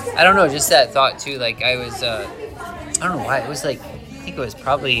I don't know, just that thought too. Like I was I don't know why it was like, I think it was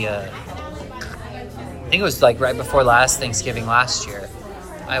probably like right before last Thanksgiving last year.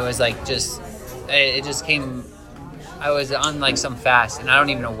 I was like it just came, I was on like some fast and I don't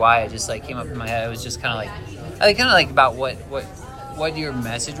even know why, it just like came up in my head. It was just kind of like about what your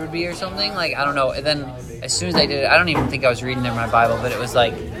message would be or something, like I don't know. And then as soon as I did it, I don't even think I was reading in my Bible, but it was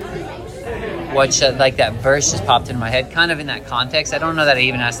like what should, like that verse just popped in my head kind of in that context. I don't know that I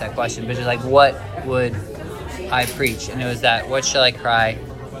even asked that question, but just like what would I preach? And it was that, what shall I cry?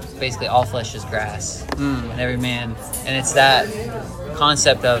 Basically all flesh is grass, and every man, and it's that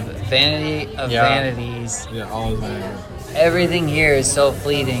concept of vanity of vanities, all is vanity. everything here is so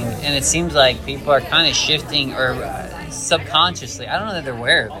fleeting, and it seems like people are kind of shifting or subconsciously, I don't know that they're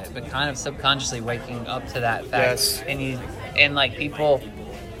aware of it, but kind of subconsciously waking up to that fact. Yes. And like people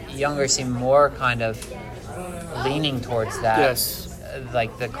younger seem more kind of leaning towards that. Yes.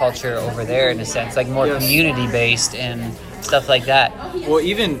 Like the culture over there in a sense, like more Yes. community based and stuff like that. Well,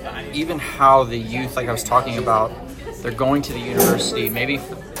 even how the youth, like I was talking about, they're going to the university maybe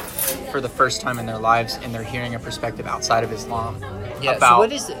for the first time in their lives, and they're hearing a perspective outside of Islam. Yeah. About So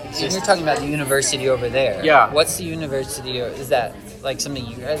what is it? You're talking about the university over there. Yeah. What's the university? Is that like something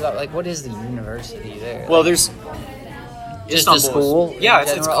you guys like? What is the university there? Well, like, there's just a school. Yeah, in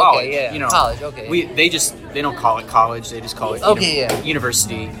it's general? college. Okay, yeah. You know, College. Okay. They don't call it college. They just call it Okay,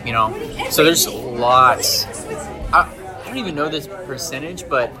 university. You know, so there's lots. I don't even know this percentage,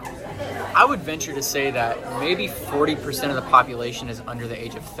 but I would venture to say that maybe 40% of the population is under the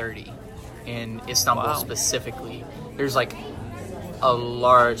age of 30 in Istanbul. Wow. Specifically. There's like a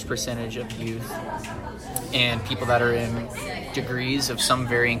large percentage of youth and people that are in degrees of some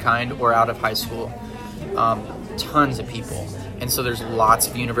varying kind or out of high school. Tons of people. And so there's lots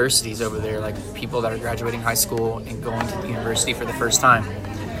of universities over there, like people that are graduating high school and going to the university for the first time.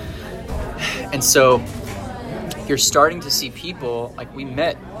 And so you're starting to see people, like we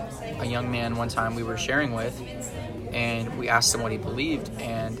met a young man one time we were sharing with, and we asked him what he believed,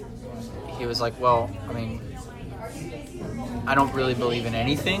 and he was like, well, I mean, I don't really believe in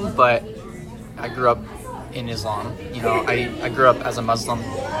anything, but I grew up in Islam. You know, I grew up as a Muslim,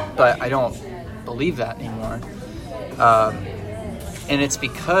 but I don't believe that anymore. And it's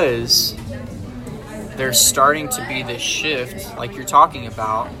because there's starting to be this shift, like you're talking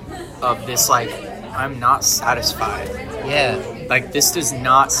about, of this, like, I'm not satisfied. Yeah. Like, this does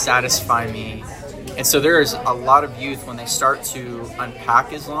not satisfy me. And so there's a lot of youth, when they start to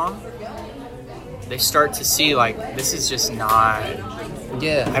unpack Islam, they start to see, like, this is just not,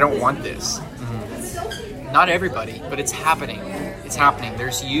 I don't want this. Mm-hmm. Not everybody, but it's happening. It's happening.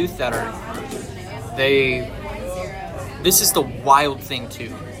 There's youth that are, this is the wild thing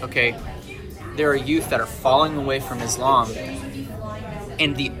too, okay? There are youth that are falling away from Islam,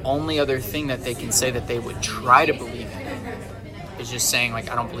 and the only other thing that they can say that they would try to believe in is just saying,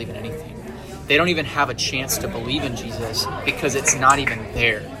 like, I don't believe in anything. They don't even have a chance to believe in Jesus because it's not even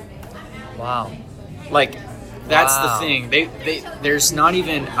there. Wow. Like, that's the thing. There's not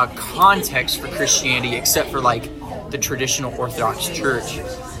even a context for Christianity except for, like, the traditional Orthodox Church.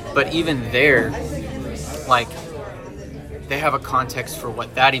 But even there, like, they have a context for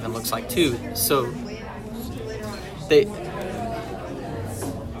what that even looks like too. So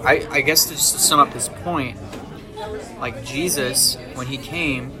I guess to just sum up this point, like Jesus, when he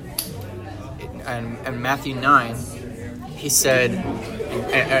came in Matthew 9, he said,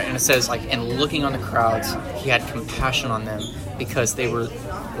 and it says, like, and looking on the crowds, he had compassion on them because they were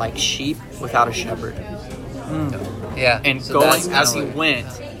like sheep without a shepherd. Yeah. And so going as he went,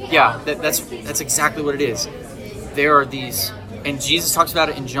 that's exactly what it is. There are these, and Jesus talks about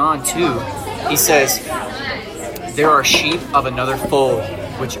it in John too. He says, there are sheep of another fold,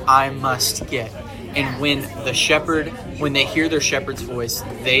 which I must get. And when they hear their shepherd's voice,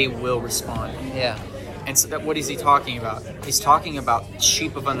 they will respond. Yeah. And so what is he talking about? He's talking about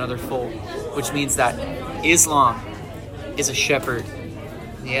sheep of another fold, which means that Islam is a shepherd.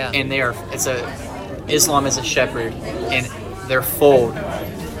 Yeah. And Islam is a shepherd, and their fold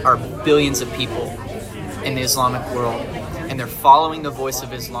are billions of people in the Islamic world, and they're following the voice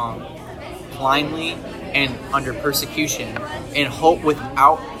of Islam blindly and under persecution and hope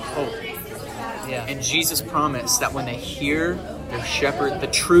without hope. Yeah. And Jesus promised that when they hear their shepherd, the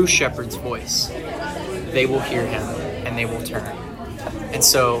true shepherd's voice, they will hear him and they will turn. And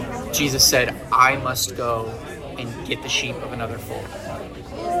so Jesus said, I must go and get the sheep of another fold.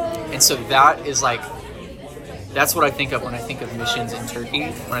 And so that is like, that's what I think of when I think of missions in Turkey,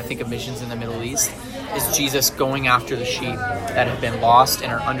 when I think of missions in the Middle East, is Jesus going after the sheep that have been lost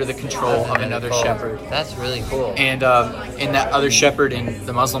and are under the control of another shepherd. That's really cool. And that other shepherd in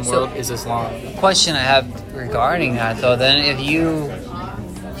the Muslim world is Islam. The question I have regarding that, though, then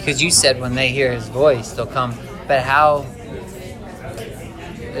because you said when they hear his voice, they'll come, but how,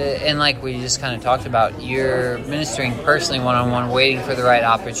 and like we just kind of talked about, you're ministering personally one-on-one, waiting for the right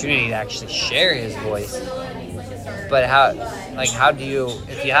opportunity to actually share his voice. But how do you,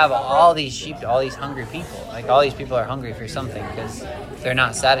 if you have all these sheep, all these hungry people, like all these people are hungry for something because they're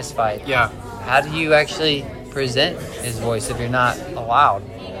not satisfied. Yeah. How do you actually present his voice if you're not allowed,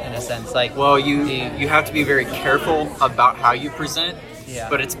 in a sense? Like, well, you have to be very careful about how you present,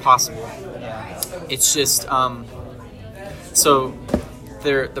 but it's possible. Yeah. It's just, so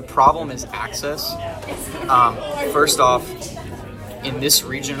The problem is access. First off, in this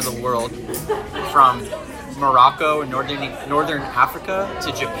region of the world, from Morocco and northern Africa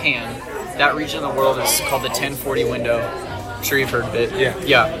to Japan, that region of the world is called the 1040 window. I'm sure you've heard of it.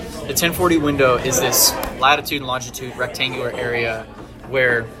 Yeah. The 1040 window is this latitude and longitude rectangular area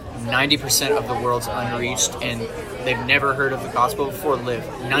where 90% of the world's unreached and they've never heard of the gospel before live.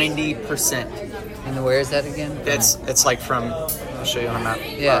 90%. And where is that again? It's like from, I'll show you on a map.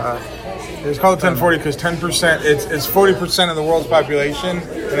 Yeah. It's called 1040 because 10%, it's 40% of the world's population,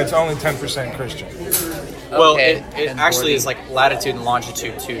 and it's only 10% Christian. Well, it actually is like latitude and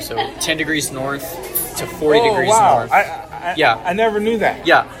longitude too. So 10 degrees north to 40 degrees north. I never knew that.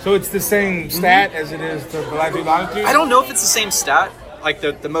 Yeah. So it's the same stat as it is the latitude longitude? I don't know if it's the same stat. Like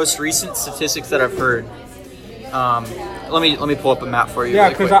the most recent statistics that I've heard. Let me pull up a map for you. Yeah,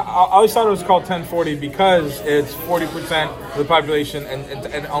 because I always thought it was called 1040 because it's 40% of the population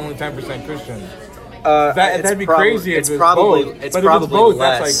and only 10% Christian. That'd be crazy if it's probably both. It's but probably if it's both,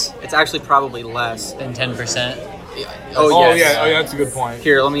 less. that's like, it's actually probably less than 10%. Oh yeah, that's a good point.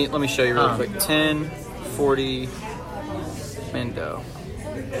 Here, let me show you really quick. 1040 window.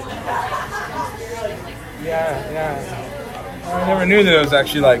 Yeah. I never knew that it was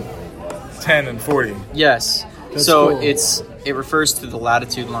actually like 10 and 40. Yes. That's so cool. It refers to the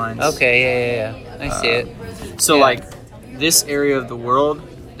latitude lines. Okay, yeah. I see it. So like this area of the world,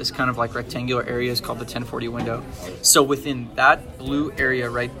 this kind of like rectangular area is called the 1040 window. So within that blue area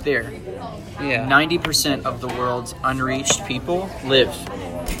right there, 90% of the world's unreached people live.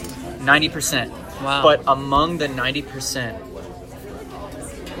 90%. Wow. But among the 90%,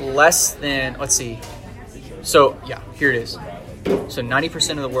 less than, let's see. So here it is. So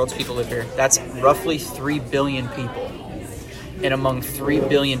 90% of the world's people live here. That's roughly 3 billion people. And among 3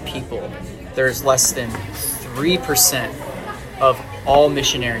 billion people, there's less than 3% of all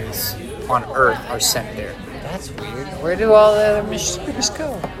missionaries on earth are sent there. That's weird. Where do all the other missionaries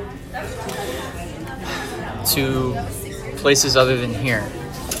go? To places other than here.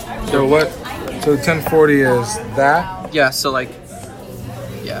 So 1040 is that? Yeah, so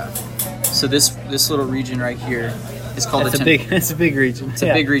So this little region right here is called It's a big region. It's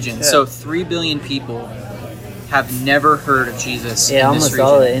a big region. Yeah. So 3 billion people have never heard of Jesus in almost this region.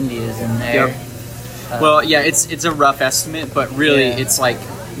 all of India is in there. Yep. Well, yeah, it's a rough estimate, but really it's like,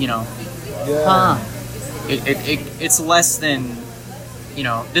 it's less than,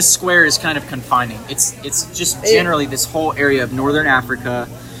 this square is kind of confining. It's just generally this whole area of Northern Africa,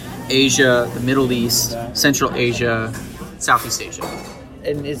 Asia, the Middle East, Central Asia, Southeast Asia.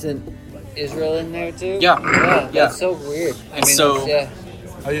 And isn't Israel in there too? Yeah. That's so weird. And so... you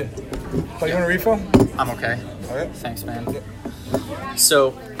want a refill? I'm okay. Okay. Thanks, man. Yeah.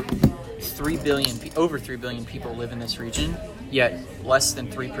 So, over 3 billion people live in this region, yet less than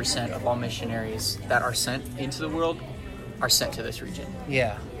 3% of all missionaries that are sent into the world are sent to this region.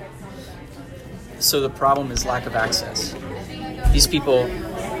 Yeah. So the problem is lack of access. These people,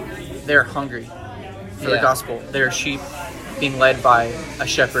 they're hungry for the gospel. They're sheep being led by a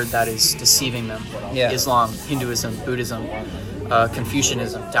shepherd that is deceiving them. Yeah. Islam, Hinduism, Buddhism,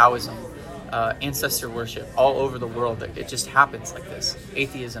 Confucianism, Taoism, ancestor worship, all over the world. It just happens like this.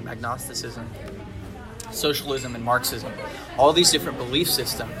 Atheism, agnosticism, socialism, and Marxism. All these different belief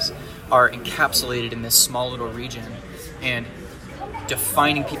systems are encapsulated in this small little region and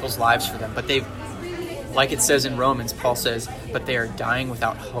defining people's lives for them. But they've, like it says in Romans, Paul says, but they are dying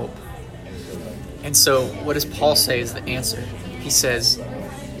without hope. And so what does Paul say is the answer? He says,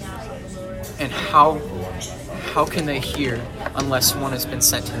 and how can they hear unless one has been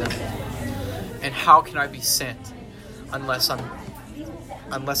sent to them? And how can I be sent unless how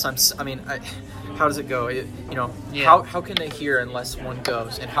does it go? How can they hear unless one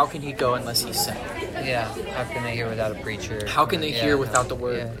goes? And how can he go unless he's sent? Yeah. How can they hear without a preacher? How can they hear without the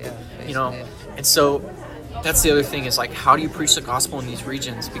word? Yeah. And so that's the other thing is like, how do you preach the gospel in these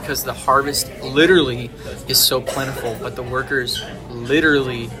regions? Because the harvest literally is so plentiful, but the workers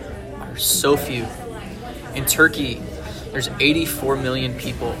literally are so few. In Turkey, there's 84 million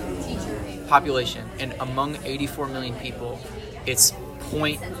people population, and among 84 million people, it's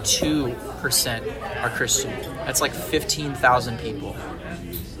 0.2% are Christian. That's like 15,000 people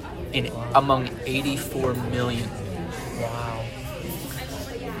among 84 million. Wow.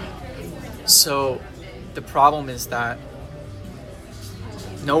 So the problem is that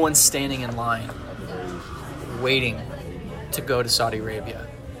no one's standing in line waiting to go to Saudi Arabia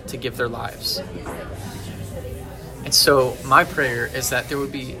to give their lives. And so my prayer is that there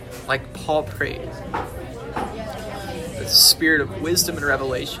would be, like Paul prayed, the spirit of wisdom and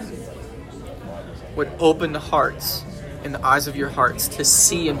revelation would open the hearts in the eyes of your hearts to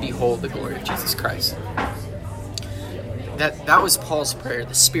see and behold the glory of Jesus Christ. That was Paul's prayer,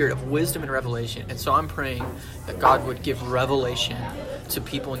 the spirit of wisdom and revelation. And so I'm praying that God would give revelation to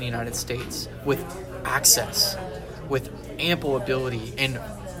people in the United States with access, with ample ability, and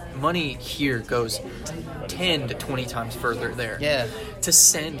money here goes 10 to 20 times further there. Yeah. To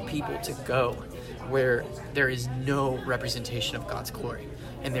send people to go where there is no representation of God's glory,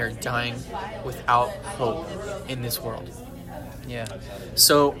 and they're dying without hope in this world. Yeah.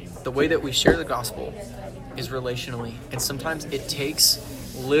 So the way that we share the gospel is relationally, and sometimes it takes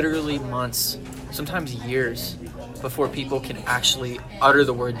literally months, sometimes years, before people can actually utter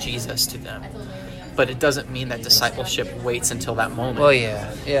the word Jesus to them. But it doesn't mean that discipleship waits until that moment. Well,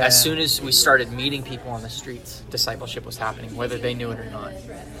 yeah. As soon as we started meeting people on the streets, discipleship was happening, whether they knew it or not.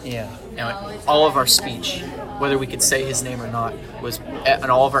 Yeah. And all of our speech, whether we could say his name or not,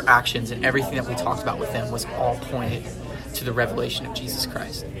 and all of our actions and everything that we talked about with them was all pointed to the revelation of Jesus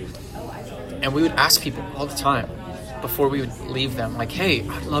Christ. And we would ask people all the time before we would leave them, like, hey,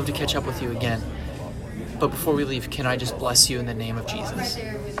 I'd love to catch up with you again. But before we leave, can I just bless you in the name of Jesus?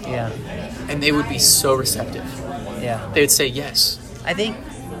 Yeah. And they would be so receptive. Yeah. They would say yes. I think,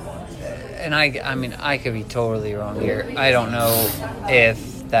 and I mean, I could be totally wrong here. I don't know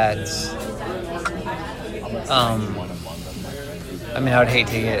if that's, I mean, I would hate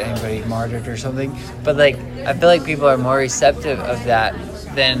to get anybody martyred or something, but like, I feel like people are more receptive of that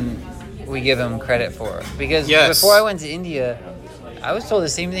than we give them credit for. Because before I went to India, I was told the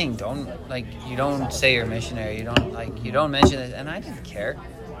same thing. You don't say you're a missionary. You don't mention it. And I didn't care.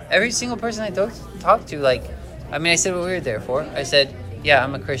 Every single person I talked to, I said what we were there for. I said, yeah,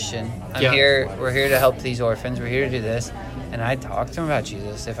 I'm a Christian. Here. We're here to help these orphans. We're here to do this. And I talked to them about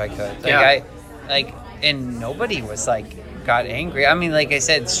Jesus if I could. And nobody was got angry. I mean, like I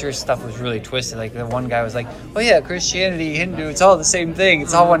said, sure, stuff was really twisted. Like the one guy was like, oh yeah, Christianity, Hindu, it's all the same thing.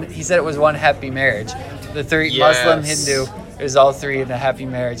 It's all one. He said it was one happy marriage. The three, Muslim, Hindu, it was all three in a happy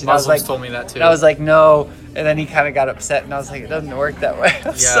marriage. And Muslims told me that too. And I was like, no. And then he kind of got upset, and I was like, it doesn't work that way.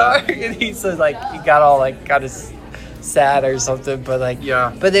 I'm sorry. And he said he got all kind of sad or something. But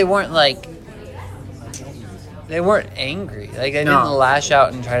but they weren't they weren't angry. They didn't lash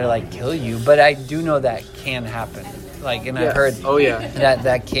out and try to kill you. But I do know that can happen. And I've heard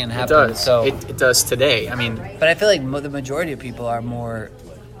that can happen. It does. So it does today. I mean, but I feel like the majority of people are more.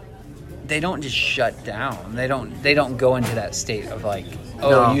 They don't just shut down. They don't go into that state of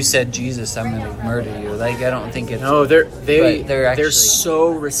you said Jesus, I'm going to murder you. I don't think it's. No, they're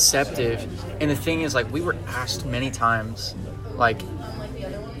so receptive. And the thing is, we were asked many times,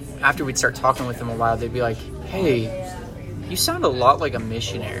 after we'd start talking with them a while, they'd be like, hey, you sound a lot like a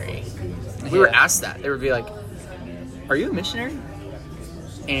missionary. We were asked that. They would be like, are you a missionary?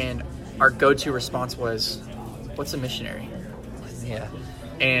 And our go-to response was, what's a missionary? Yeah.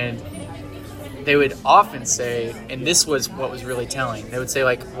 And they would often say, and this was what was really telling, they would say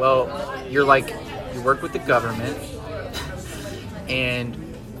well, you work with the government, and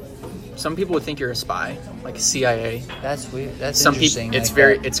some people would think you're a spy, like a CIA. That's weird. That's some interesting.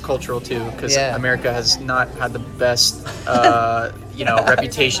 People, it's cultural too, because America has not had the best,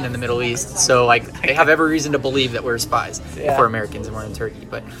 reputation in the Middle East. So they have every reason to believe that we're spies if we're Americans and we're in Turkey.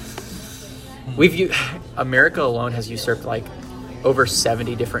 But America alone has usurped over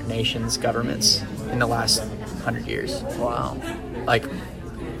 70 different nations' governments in the last 100 years. Wow.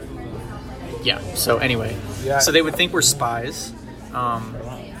 So anyway, so they would think we're spies.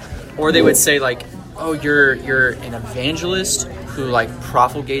 Or they would say oh, you're an evangelist who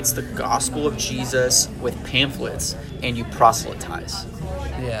propagates the gospel of Jesus with pamphlets, and you proselytize.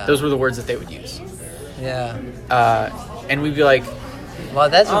 Yeah. Those were the words that they would use. Yeah. And we'd be like, wow,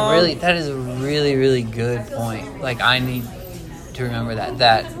 that is a really, really good point. I need to remember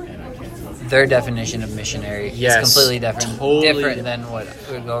that their definition of missionary is completely different than what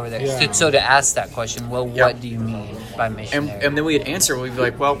would go over there. Yeah. So to ask that question, what do you mean by missionary? And then we'd answer, we'd be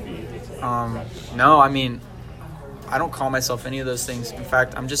like, well, no, I mean, I don't call myself any of those things. In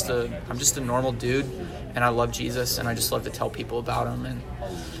fact, I'm just a normal dude, and I love Jesus, and I just love to tell people about him. And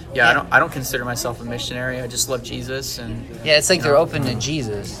I don't consider myself a missionary. I just love Jesus, and it's they're open to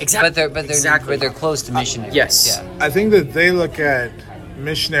Jesus. Exactly. But they're close to missionary. Yes. Yeah. I think that they look at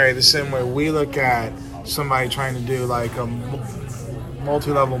missionary the same way we look at somebody trying to do a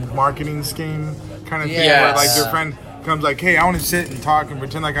multi-level marketing scheme kind of thing, where your friend comes hey, I want to sit and talk and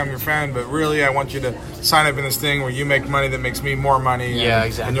pretend like I'm your friend, but really I want you to sign up in this thing where you make money that makes me more money,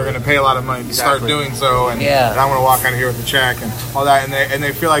 and you're going to pay a lot of money to start doing so, and I want to walk out of here with a check and all that, and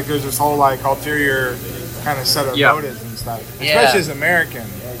they feel like there's this whole ulterior kind of set of motives and stuff, especially as American,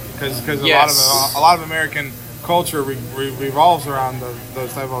 because a lot of American culture revolves around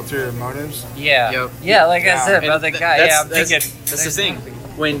those type of ulterior motives. Yeah. Yep. Yeah, like I said about the guy. That's, I'm thinking. That's the thing.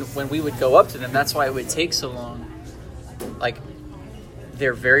 When we would go up to them, that's why it would take so long. Like,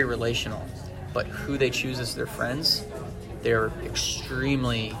 they're very relational, but who they choose as their friends, they're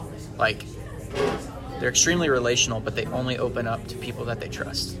extremely relational, but they only open up to people that they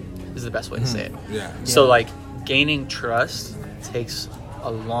trust. Is the best way to say it. Yeah. So like gaining trust takes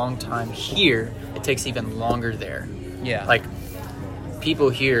a long time here. It takes even longer there. Yeah. Like people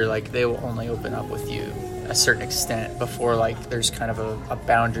here, like they will only open up with you a certain extent before like there's kind of a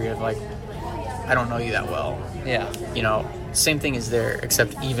boundary of like, I don't know you that well. Yeah. You know, same thing is there,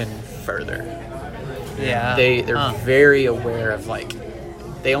 except even further. Yeah. They're very aware of like,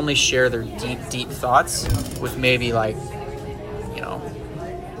 they only share their deep thoughts with maybe like, you know,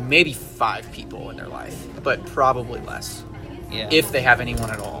 maybe 5 people in their life, but probably less. Yeah. If they have anyone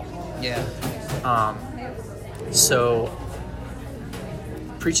at all. Yeah. So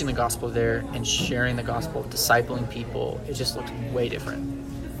preaching the gospel there and sharing the gospel, discipling people, it just looks way different.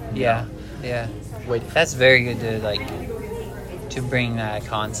 Yeah. Yeah. Way different. That's very good to bring that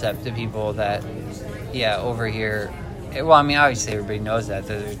concept to people that, over here. Well, I mean, obviously everybody knows that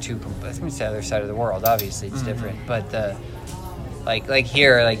they're two. I think it's the other side of the world. Obviously, it's different, but like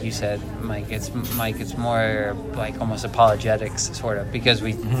here, like you said, Mike, it's more like almost apologetics, sort of, because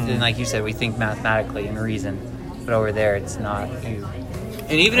we, and like you said, we think mathematically and reason, but over there, it's not.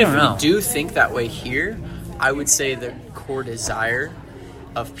 And even if we do think that way here, I would say the core desire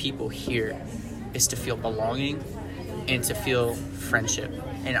of people here is to feel belonging and to feel friendship.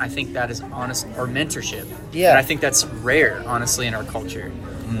 And I think that is honest, or mentorship. Yeah. And I think that's rare, honestly, in our culture.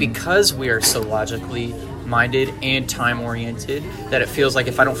 Because we are so logically minded and time oriented that it feels like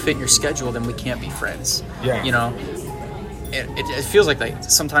if I don't fit in your schedule, then we can't be friends. Yeah. You know? It feels like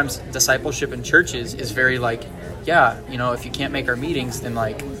sometimes discipleship in churches is very like, yeah, you know, if you can't make our meetings, then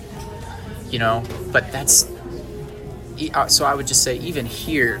like, you know, but that's, so I would just say even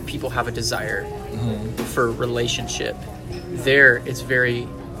here, people have a desire for relationship. There, it's very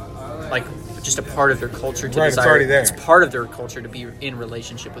like just a part of their culture to desire. It's already there. It's part of their culture to be in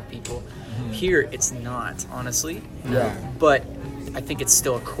relationship with people. Here, it's not, honestly. Yeah. But I think it's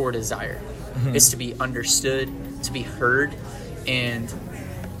still a core desire. It's to be understood, to be heard, and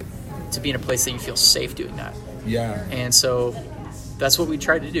to be in a place that you feel safe doing that. Yeah. And so that's what we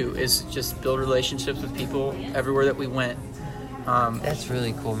tried to do, is just build relationships with people everywhere that we went. That's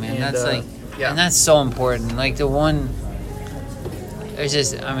really cool, man. And, that's and that's so important. Like there's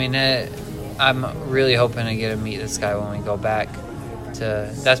just, I mean, I'm really hoping to get to meet this guy when we go back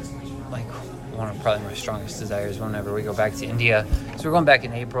that's like one of probably my strongest desires whenever we go back to India. So we're going back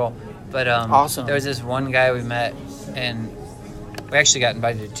in April, but awesome. There was this one guy we met, and we actually got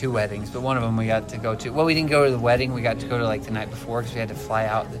invited to 2 weddings, but one of them we got to go to. Well, we didn't go to the wedding. We got to go to like the night before because we had to fly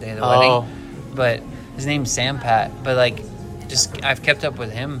out the day of the wedding. But his name's Sam Pat. But like, just I've kept up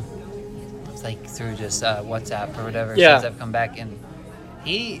with him like through just WhatsApp or whatever since I've come back, and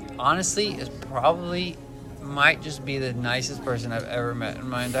he honestly is probably might just be the nicest person I've ever met in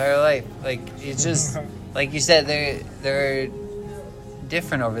my entire life. Like, it's just like you said, they're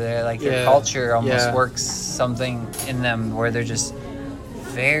different over there. Like their culture almost works something in them where they're just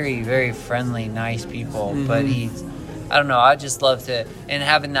very, very friendly, nice people. But I don't know, I just love to, and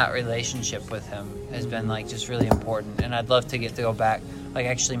having that relationship with him has been like just really important. And I'd love to get to go back, like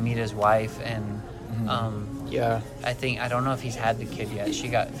actually meet his wife, and I don't know if he's had the kid yet. She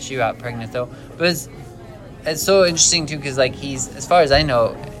got pregnant though. But it's so interesting too, because like he's, as far as I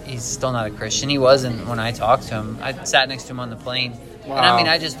know, he's still not a Christian. He wasn't when I talked to him. I sat next to him on the plane. Wow. And I mean,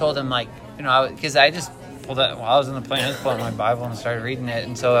 I just told him, like, you know, because I just pulled out, while I was on the plane, I just pulled out my Bible and started reading it.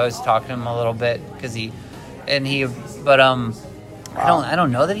 And so I was talking to him a little bit because I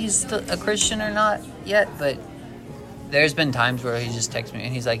don't know that he's still a Christian or not yet, but there's been times where he just texts me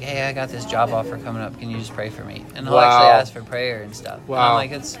and he's like, hey, I got this job offer coming up. Can you just pray for me? And he'll actually ask for prayer and stuff. Wow.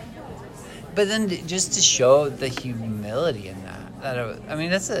 And I'm like, but then just to show the humility in that I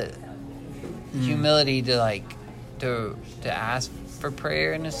mean, that's a humility to like, to ask for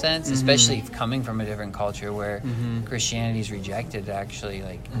prayer in a sense, especially coming from a different culture where Christianity is rejected. Actually,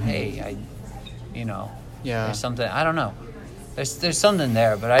 like, hey, there's something, I don't know, there's something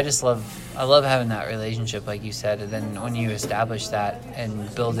there, but I love having that relationship, like you said. And then when you establish that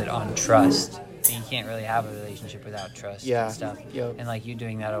and build it on trust, you can't really have a relationship without trust and stuff. Yep. And like you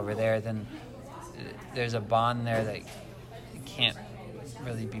doing that over there, then there's a bond there that can't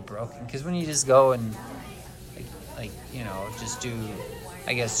really be broken. Because when you just go and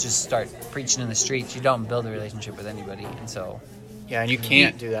just start preaching in the streets, you don't build a relationship with anybody. And so Yeah, and you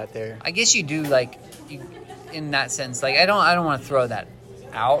can't do that there. I guess you do, like, in that sense. Like, I don't want to throw that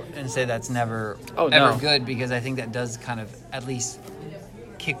out and say that's never ever good, because I think that does kind of at least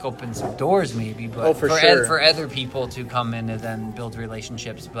kick open some doors, maybe. But for sure. For other people to come in and then build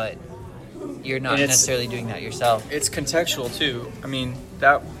relationships, but you're not necessarily doing that yourself. It's contextual too. I mean,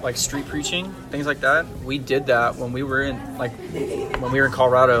 that, like, street preaching, things like that. We did that when we were in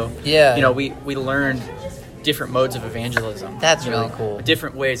Colorado. Yeah. You know, we learned different modes of evangelism. That's really cool.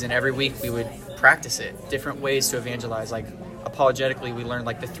 Different ways, and every week we would practice it. Different ways to evangelize. Like, apologetically, we learned,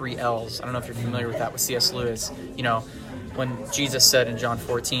 like, the 3 L's. I don't know if you're familiar with that with C.S. Lewis. You know, when Jesus said in John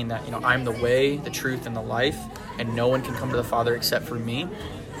 14 that, you know, I'm the way, the truth, and the life, and no one can come to the Father except for me.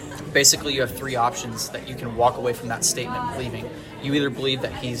 Basically, you have 3 options that you can walk away from that statement believing. You either believe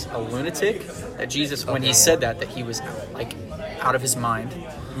that he's a lunatic, that Jesus, when he said that he was, like, out of his mind.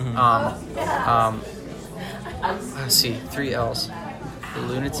 Let's see, 3 L's.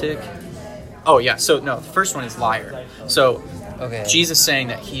 Lunatic. Oh, yeah. So, no, the first one is liar. So, Jesus saying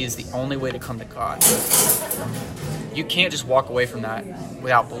that he is the only way to come to God. You can't just walk away from that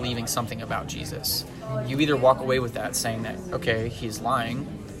without believing something about Jesus. You either walk away with that saying that, okay, he's lying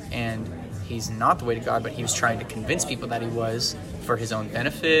and he's not the way to God, but he was trying to convince people that he was for his own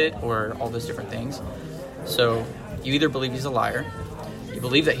benefit or all those different things. So you either believe he's a liar, you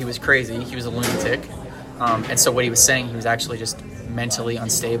believe that he was crazy, he was a lunatic, and so what he was saying, he was actually just mentally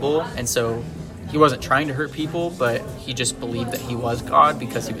unstable, and so he wasn't trying to hurt people, but he just believed that he was God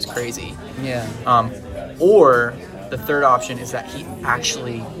because he was crazy. Yeah. Or the third option is that he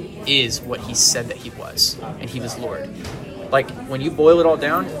actually is what he said that he was, and he was Lord. Like, when you boil it all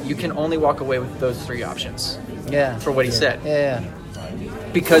down, you can only walk away with those 3 options. Yeah. For what he said. Yeah.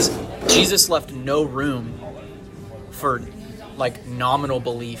 Because Jesus left no room for, like, nominal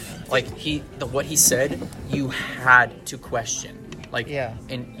belief. Like, what he said, you had to question. Like,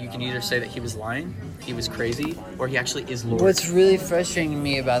 and you can either say that he was lying, he was crazy, or he actually is Lord. What's really frustrating to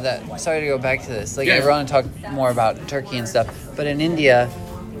me about that, sorry to go back to this, like, I want to talk more about Turkey and stuff, but in India,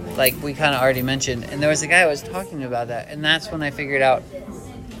 like we kind of already mentioned, and there was a guy who was talking about that, and that's when I figured out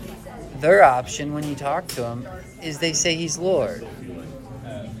their option when you talk to him is they say he's Lord.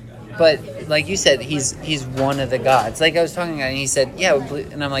 But like you said, he's one of the gods. Like I was talking to him, and he said, yeah,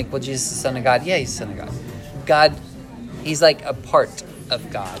 and I'm like, well, Jesus is the Son of God. Yeah, he's the Son of God. God, he's like a part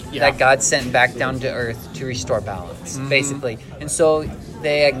of God that God sent back down to earth to restore balance, basically. And so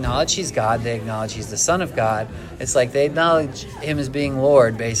they acknowledge he's God. They acknowledge he's the Son of God. It's like they acknowledge him as being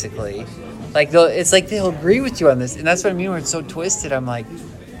Lord, basically. Like it's like they'll agree with you on this, and that's what I mean. Where it's so twisted. I'm like,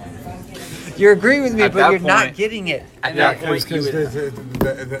 you're agreeing with me, but you're not getting it. At that point, because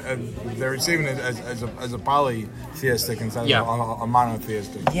they're receiving it as a polytheistic instead of a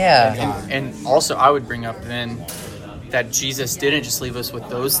monotheistic. Yeah, and also I would bring up then that Jesus didn't just leave us with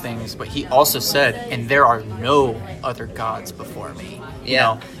those things, but he also said, and there are no other gods before me. You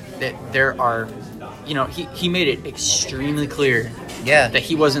know, that there are, you know, he made it extremely clear that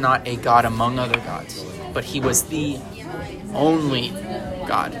he was not a god among other gods, but he was the only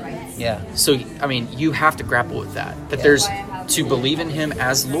God. Yeah. So, I mean, you have to grapple with that. That there's, to believe in him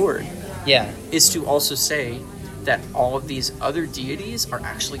as Lord, is to also say that all of these other deities are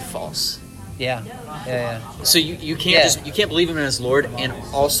actually false. Yeah. So you can't you can't believe him as Lord and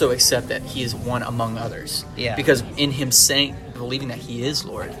also accept that he is one among others. Yeah. Because in him believing that he is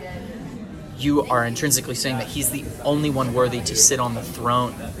Lord, you are intrinsically saying that he's the only one worthy to sit on the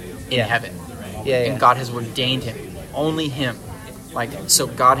throne in heaven. And God has ordained him. Only him. Like, so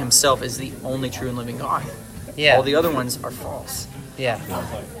God himself is the only true and living God. Yeah. All the other ones are false. Yeah.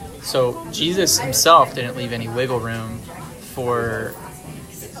 So Jesus himself didn't leave any wiggle room for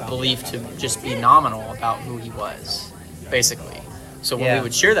belief to just be nominal about who he was, basically. So when we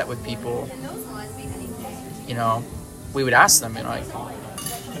would share that with people, you know, we would ask them, you know, like,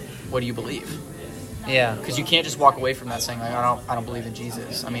 what do you believe? Yeah. Because you can't just walk away from that saying, like, I don't believe in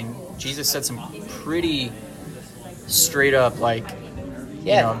Jesus. I mean, Jesus said some pretty straight up, like,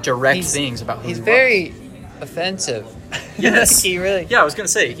 you know, direct things about who he's he was. Very offensive. Yes. Like, he really. Yeah, I was gonna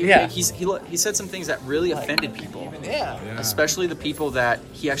say. He said some things that really offended people. Yeah. Especially the people that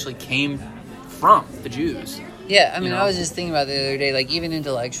he actually came from, the Jews. Yeah, I mean, I was just thinking about it the other day, like, even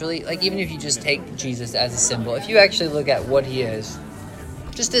intellectually, like, even if you just take Jesus as a symbol, if you actually look at what he is,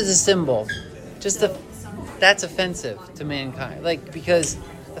 just as a symbol, that's offensive to mankind. Like, because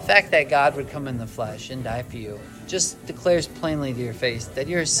the fact that God would come in the flesh and die for you just declares plainly to your face that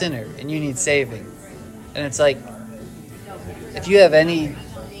you're a sinner and you need saving. And it's like, if you have any,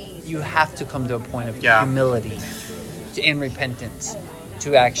 you have to come to a point of humility and repentance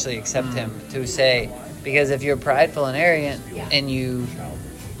to actually accept him, to say, Because if you're prideful and arrogant, and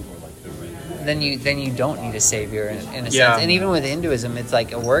then you don't need a savior in a sense. And even with Hinduism, it's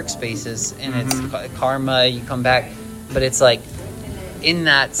like a works basis, and it's karma. You come back, but it's like in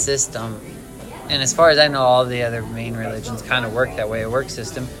that system. And as far as I know, all the other main religions kind of work that way, a work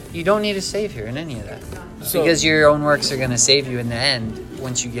system. You don't need a savior in any of that. Because your own works are going to save you in the end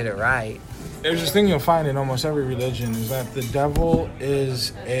once you get it right. There's this thing you'll find in almost every religion is that the devil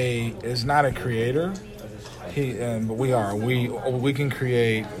is not a creator. But we are. We can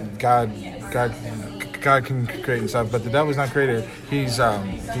create. God can create himself, but the devil's not creator. He's an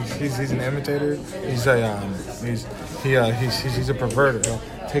imitator. He's a perverter. He'll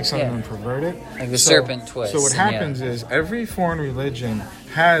take something and pervert it. Like the serpent twist. So what happens is every foreign religion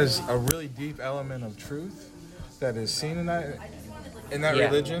has a really deep element of truth that is seen in that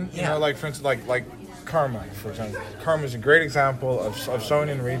religion. You know, like for instance, like karma, for example. Karma is a great example of sowing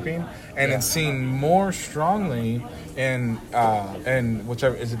and reaping, and it's seen more strongly in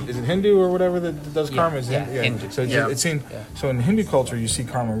whichever is it Hindu or whatever that does karma is Hindu. So it's seen. So in Hindu culture, you see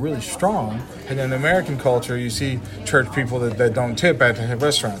karma really strong, and in American culture, you see church people that don't tip at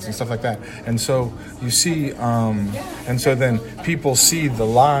restaurants and stuff like that. And so you see, and so then people see the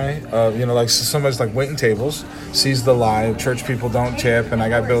lie of like somebody's like waiting tables sees the lie of church people don't tip and I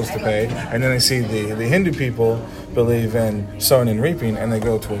got bills to pay, and then they see the Hindu people believe in sowing and reaping, and they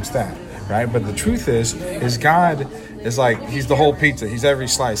go towards that. Right, but the truth is God is like he's the whole pizza. He's every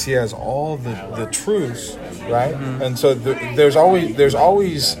slice. He has all the truths, right? And so there's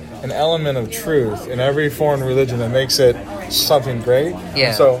always an element of truth in every foreign religion that makes it something great.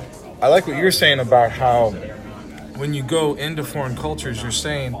 Yeah. So I like what you're saying about how when you go into foreign cultures, you're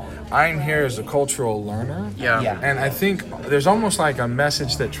saying I'm here as a cultural learner. Yeah. And I think there's almost like a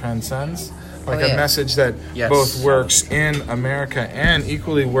message that transcends. A message that both works in America and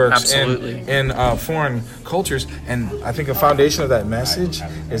equally works in foreign cultures. And I think a foundation of that message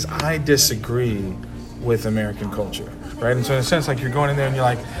is I disagree with American culture, right? And so in a sense, like you're going in there and you're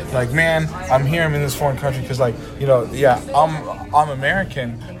like, man, I'm here, I'm in this foreign country because I'm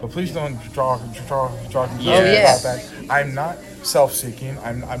American, but please don't talk about that. I'm not self-seeking.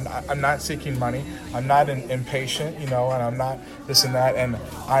 I'm not seeking money. I'm not impatient, and I'm not this and that, and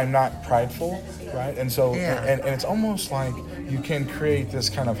I'm not prideful, right? And so, and it's almost like you can create this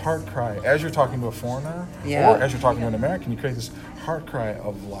kind of heart cry as you're talking to a foreigner, or as you're talking to an American. You create this heart cry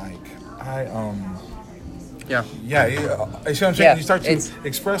of like, you see what I'm saying? You start to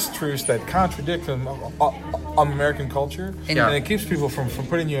express truths that contradict American culture, and it keeps people from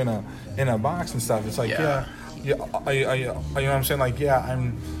putting you in a box and stuff. It's like, you know what I'm saying? Like,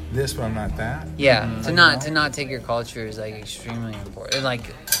 I'm this, but I'm not that. Yeah, to not take your culture is like extremely important. And like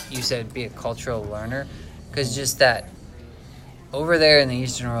you said, be a cultural learner, because just that over there in the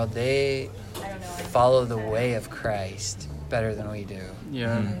Eastern world, they follow the way of Christ better than we do.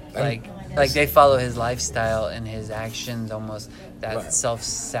 Yeah, like they follow his lifestyle and his actions, almost that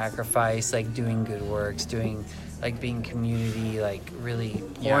self-sacrifice, like doing good works, doing like being community, like really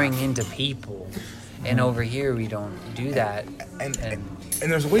pouring into people. And over here, we don't do that. And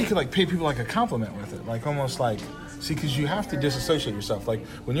there's a way you could like pay people like a compliment with it, like almost like, see, because you have to disassociate yourself. Like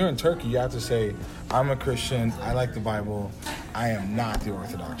when you're in Turkey, you have to say, I'm a Christian, I like the Bible, I am not the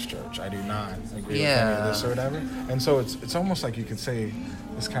Orthodox Church, I do not agree with any of this or whatever. And so it's almost like you could say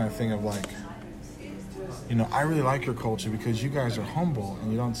this kind of thing of like, I really like your culture because you guys are humble and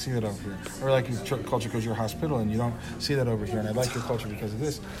you don't see that over here. Or I like your culture because you're hospitable and you don't see that over here. And I like your culture because of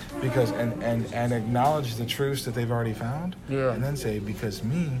this. And acknowledge the truths that they've already found. Yeah. And then say, because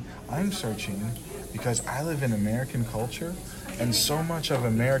I'm searching because I live in American culture, and so much of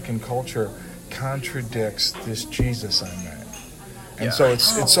American culture contradicts this Jesus I met. And so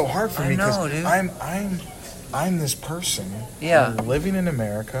it's so hard for me because I'm this person living in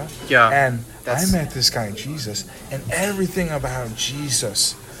America, and I met this guy Jesus, and everything about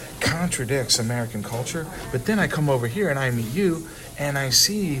Jesus contradicts American culture. But then I come over here and I meet you, and I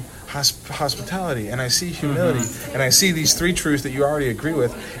see hospitality, and I see humility, and I see these three truths that you already agree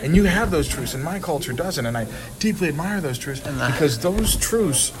with, and you have those truths, and my culture doesn't, and I deeply admire those truths because those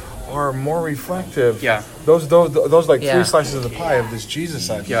truths are more reflective. Yeah. Those like three slices of the pie of this Jesus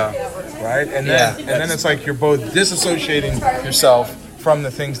I've met. Right? And then it's like you're both disassociating yourself from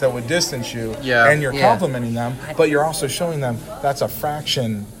the things that would distance you, and you're complimenting them, but you're also showing them that's a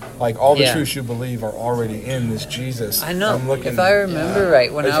fraction. Like all the truths you believe are already in this Jesus. I know. If I remember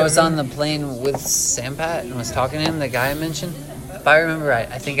right, when I was on the plane with Sampat and was talking to him, the guy I mentioned, if I remember right,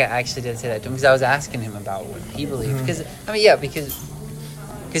 I think I actually did say that to him because I was asking him about what he believed. Because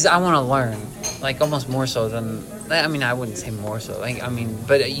I want to learn. like almost more so than, I mean, I wouldn't say more so, like, I mean,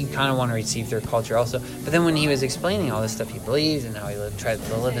 but you kind of want to receive their culture also. But then when he was explaining all this stuff he believes and how he tried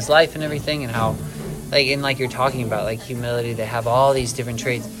to live his life and everything, and how, like, and like you're talking about, like, humility, they have all these different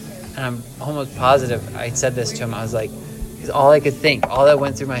traits, and I'm almost positive, I said this to him, I was like, because all I could think, all that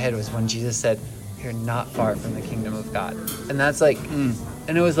went through my head was when Jesus said, you're not far from the kingdom of God. And that's like, and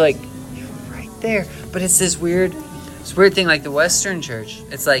it was like, you're right there. But it's this weird thing, like the Western church,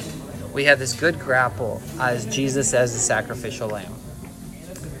 it's like, we have this good grapple as Jesus as the sacrificial lamb.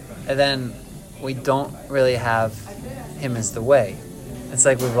 And then we don't really have him as the way. It's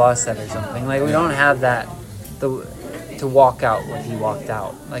like we've lost that or something. Like we don't have that to walk out what he walked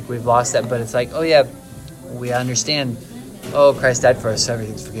out. Like we've lost that, but it's like, oh yeah, we understand, oh, Christ died for us, so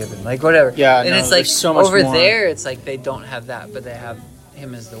everything's forgiven. Like whatever. Yeah, and no, it's like so much over more. there it's like they don't have that, but they have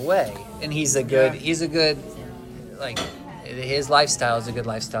him as the way. And he's a good like his lifestyle is a good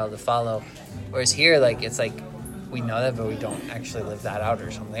lifestyle to follow. Whereas here, like, it's like, we know that, but we don't actually live that out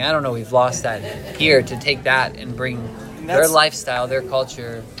or something. I don't know, we've lost that here to take that and bring their lifestyle, their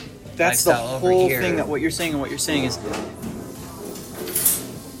culture, that's the lifestyle whole over here. thing, that what you're saying is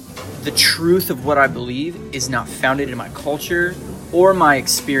the truth of what I believe is not founded in my culture or my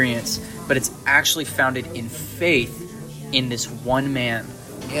experience, but it's actually founded in faith in this one man,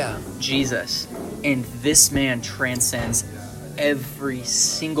 Jesus. And this man transcends every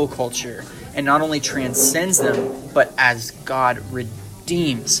single culture, and not only transcends them, but as God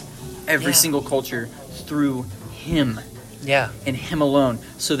redeems every single culture through him. And him alone.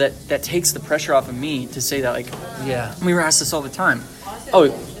 So that takes the pressure off of me to say that, like, we were asked this all the time.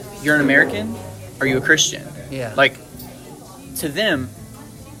 Oh, you're an American? Are you a Christian? Like, to them,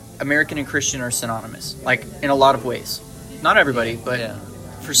 American and Christian are synonymous, like, in a lot of ways. Not everybody, but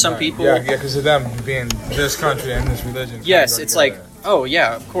for some people. Because of them being this country and this religion. Yes, it's like, oh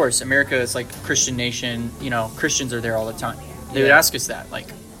yeah, of course, America is like a Christian nation. You know, Christians are there all the time. They would ask us that, like,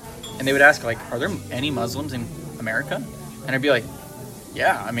 and they would ask, like, are there any Muslims in America? And I'd be like,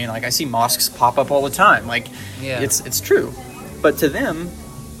 yeah, I mean, like, I see mosques pop up all the time. Like, it's true. But to them,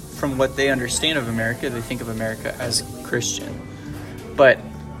 from what they understand of America, they think of America as Christian. But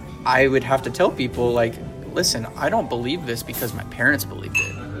I would have to tell people, like, listen, I don't believe this because my parents believed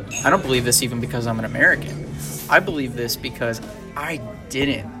it. I don't believe this even because I'm an American. I believe this because I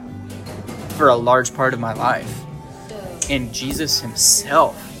didn't for a large part of my life. And Jesus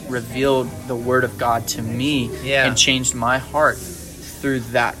himself revealed the word of God to me and changed my heart through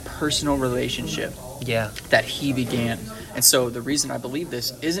that personal relationship that he began. And so the reason I believe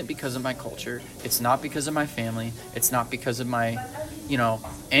this isn't because of my culture. It's not because of my family. It's not because of my,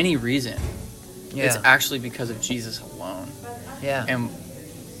 any reason. It's actually because of Jesus alone.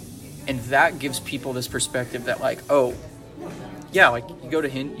 And that gives people this perspective that, like, oh, yeah, like you go to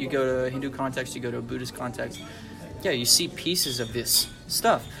Hindu context, you go to a Buddhist context, you see pieces of this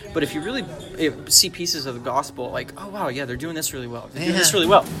stuff. But if you really see pieces of the gospel, like, oh wow, they're doing this really well. They're doing this really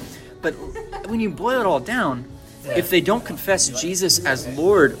well. But when you boil it all down, if they don't confess Jesus as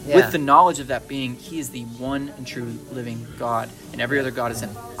Lord with the knowledge of that being, he is the one and true living God, and every other God is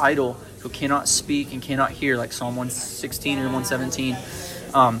an idol who cannot speak and cannot hear, like Psalm 116 or 117,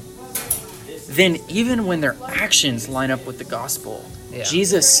 then even when their actions line up with the gospel,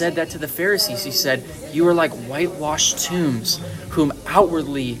 Jesus said that to the Pharisees. He said, you are like whitewashed tombs, whom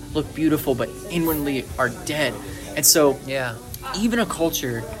outwardly look beautiful, but inwardly are dead. And so even a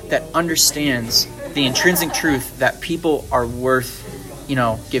culture that understands the intrinsic truth that people are worth,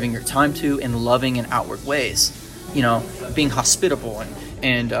 giving your time to and loving in outward ways, being hospitable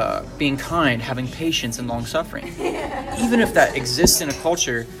and being kind, having patience and long-suffering. Even if that exists in a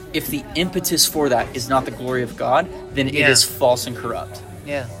culture, if the impetus for that is not the glory of God, then it is false and corrupt.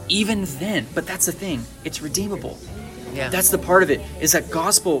 Even then, but that's the thing, it's redeemable. That's the part of it, is that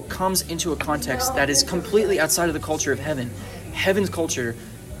gospel comes into a context that is completely outside of the culture of heaven. Heaven's culture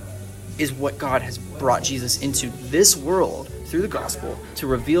is what God has brought Jesus into this world through the gospel to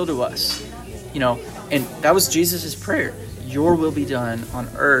reveal to us. And that was Jesus' prayer. Your will be done on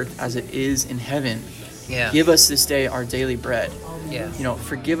earth as it is in heaven. Give us this day our daily bread.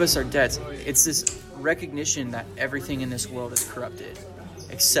 Forgive us our debts. It's this recognition that everything in this world is corrupted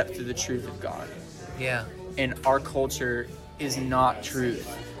except through the truth of God. And our culture is not truth,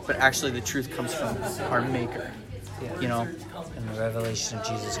 but actually the truth comes from our Maker. And the revelation of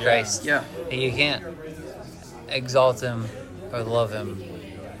Jesus Christ. You can't exalt him or love him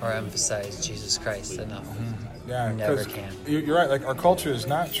or emphasize Jesus Christ enough. You never can. You're right. Like, our culture is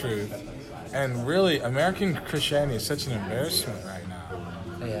not truth, and really, American Christianity is such an embarrassment right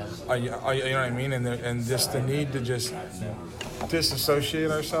now. You know what I mean? And just the need to just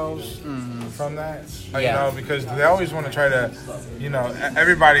disassociate ourselves from that. You know, because they always want to try to, you know,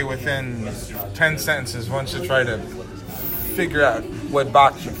 everybody within 10 sentences wants to try to figure out what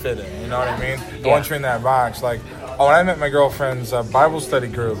box you fit in. You know what I mean? Once you're in that box, like, when I met my girlfriend's Bible study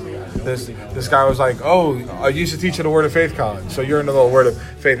group, this guy was like, "Oh, I used to teach at a Word of Faith college, so you're into the Word of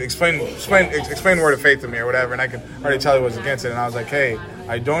Faith. Explain Word of Faith to me or whatever." And I could already tell he was against it. And I was like, "Hey,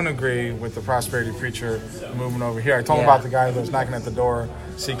 I don't agree with the prosperity preacher movement over here." I told him about the guy that was knocking at the door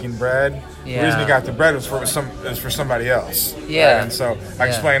seeking bread. The reason he got the bread was for somebody else. Yeah. Right? And so I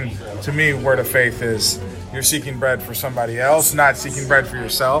explained, to me, Word of Faith is you're seeking bread for somebody else, not seeking bread for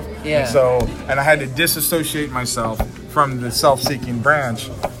yourself. Yeah. And I had to disassociate myself from the self-seeking branch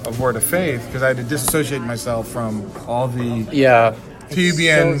of Word of Faith, because I had to disassociate myself from all the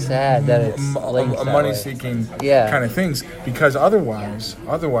PUBN, so sad that it's money-seeking kind of things, because otherwise,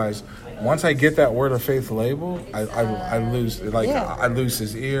 once I get that Word of Faith label, I lose, I lose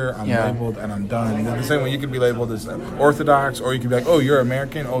his ear. I'm labeled and I'm done. The same way you could be labeled as Orthodox, or you could be like, oh, you're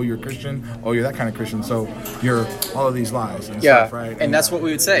American, oh, you're Christian, oh, you're that kind of Christian. So you're all of these lies and stuff, right? And that's what we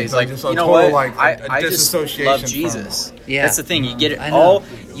would say. It's like, you know what? I just love Jesus. That's the thing. You get it all.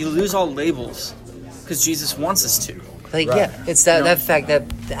 You lose all labels because Jesus wants us to. It's that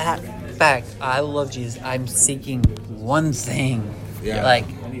fact. I love Jesus. I'm seeking one thing.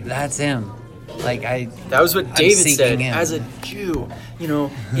 That's him. That was what David said. Him. As a Jew, you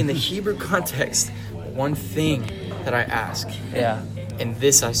know, in the Hebrew context, one thing that I ask, and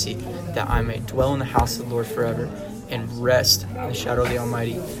this I seek, that I may dwell in the house of the Lord forever and rest in the shadow of the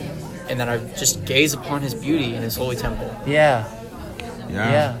Almighty, and that I just gaze upon His beauty in His holy temple. That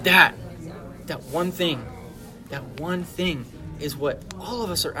one thing is what all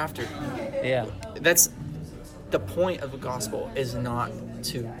of us are after. That's the point of the gospel, is not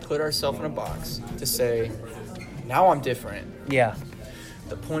to put ourselves in a box to say, now I'm different. The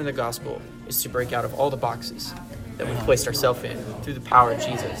point of the gospel is to break out of all the boxes that we placed ourselves in through the power of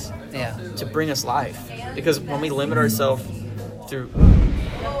Jesus. To bring us life. Because when we limit ourselves through...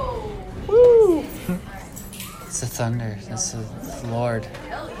 Woo! It's the thunder. That's the Lord.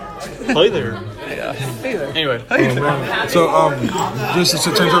 Hi there. Hey there. Anyway. So, just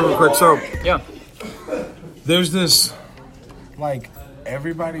to change over real quick. So, there's this,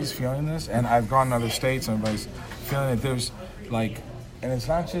 everybody's feeling this, and I've gone to other states, and everybody's feeling it. There's, and it's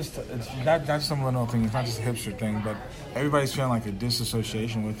not just some little thing, it's not just a hipster thing, but everybody's feeling like a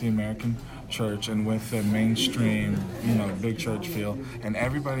disassociation with the American church and with the mainstream, big church feel, and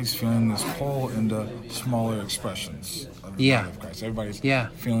everybody's feeling this pull into smaller expressions of the body of Christ. Everybody's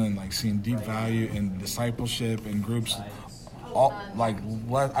feeling seeing deep value in discipleship in groups. I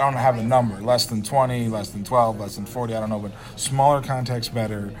don't have a number, less than 20, less than 12, less than 40, I don't know, but smaller context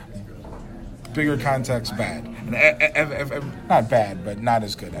better, bigger context bad. And not bad, but not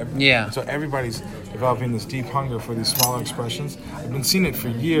as good. So everybody's developing this deep hunger for these smaller expressions. I've been seeing it for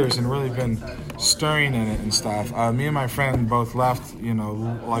years and really been stirring in it and stuff. Me and my friend both left,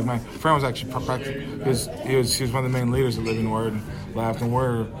 my friend was actually he was one of the main leaders of Living Word, and left, and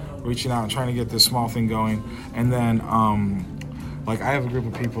we're reaching out and trying to get this small thing going. And then I have a group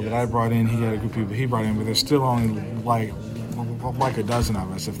of people that I brought in, he had a group of people he brought in, but there's still only like a dozen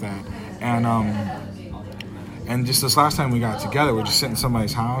of us, if that. And just this last time we got together, we're just sitting in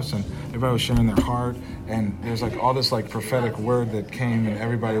somebody's house, and everybody was sharing their heart, and there's all this prophetic word that came, and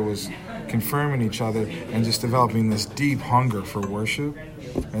everybody was confirming each other and just developing this deep hunger for worship,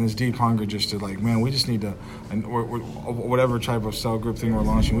 and this deep hunger just to we just need to, and whatever type of cell group thing we're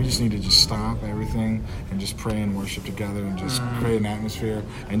launching, we just need to just stop everything and just pray and worship together and just create an atmosphere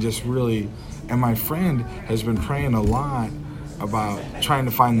and just really. And my friend has been praying a lot about trying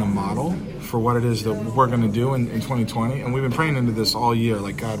to find the model for what it is that we're going to do in 2020. And we've been praying into this all year,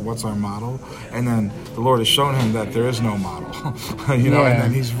 God, what's our model? And then the Lord has shown him that there is no model, and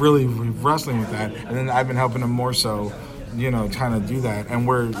then he's really wrestling with that. And then I've been helping him more so, trying to do that. And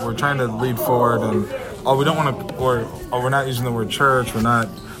we're trying to lead forward, and we don't want to, we're not using the word church, we're not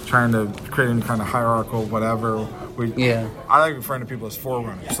trying to create any kind of hierarchical whatever. I like referring to people as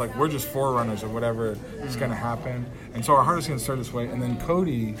forerunners. We're just forerunners of whatever is going to happen. And so our heart is going to start this way. And then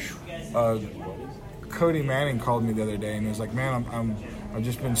Cody Manning called me the other day, and he was like, "Man, I've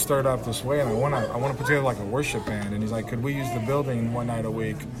just been stirred up this way, and I want to put together a worship band." And he's like, "Could we use the building one night a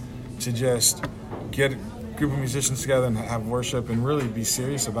week to just get a group of musicians together and have worship and really be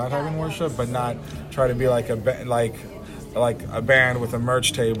serious about having worship, but not try to be like a band with a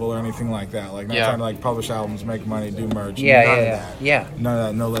merch table or anything like that. Not trying to publish albums, make money, do merch. None of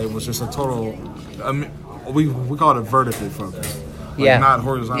that. No labels. Just a total. We call it a vertically focused. not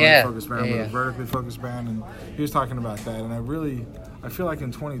horizontally focused band, but a vertically focused band. And he was talking about that. And I feel like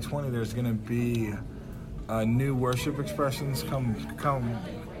in 2020 there's going to be new worship expressions come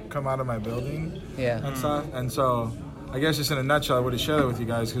out of my building and stuff. And so I guess just in a nutshell, I would have shared that with you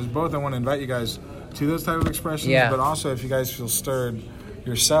guys, because both I want to invite you guys to those type of expressions, but also if you guys feel stirred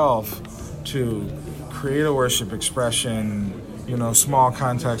yourself to create a worship expression, small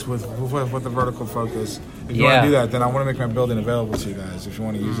context with a vertical focus. If you want to do that, then I want to make my building available to you guys if you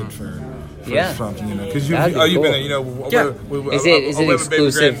want to use it for something, Because you've been there, Is it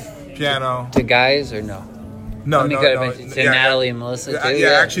exclusive piano to guys or no? No. To Natalie and Melissa too?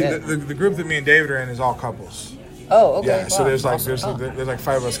 Actually, the group that me and David are in is all couples. Oh, okay. Yeah, so there's like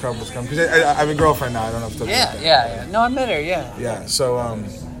 5 of us couples come, because I have a girlfriend now. I don't know if that's yeah. No, I met her. Yeah. So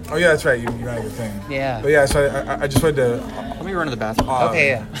oh yeah, that's right. You got your thing. Yeah. But yeah, so I just wanted to. Let me run to the bathroom. Okay.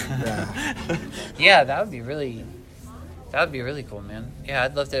 Yeah. Yeah, that would be really cool, man. Yeah,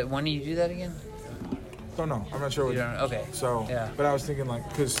 I'd love to. When do you do that again? Don't know. I'm not sure. Okay. So, but I was thinking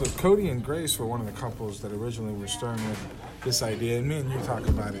because Cody and Grace were one of the couples that originally were stirring with this idea, and me and you talk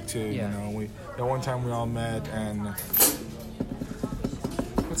about it too. Yeah. That one time we all met, and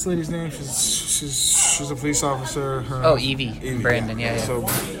what's the lady's name? She's a police officer. Evie. Brandon. Yeah. So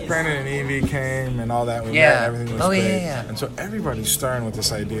Brandon and Evie came and all that. We met, and everything was great. Yeah. And so everybody's stirring with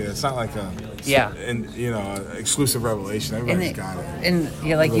this idea. It's not like exclusive revelation. Everybody's got it. And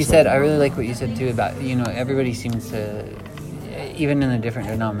like you said, I really like what you said too about everybody seems to, even in the different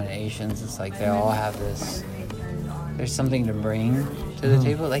denominations, it's like they all have this. There's something to bring to the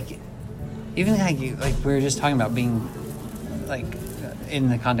table, like even like we were just talking about being like in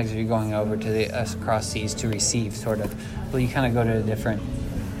the context of you going over to the across seas to receive, sort of. Well, you kind of go to a different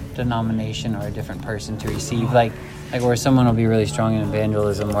denomination or a different person to receive, like where someone will be really strong in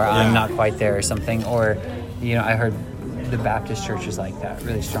evangelism, where I'm not quite there or something, or I heard the Baptist church is like that,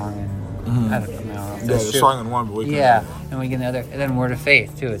 really strong in I don't know. They're strong in one, but we can. Yeah, and we get the other, and then word of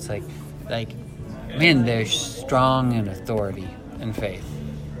faith too. It's like. Man, they're strong in authority and faith,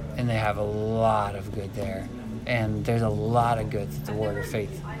 and they have a lot of good there, and there's a lot of good that the word of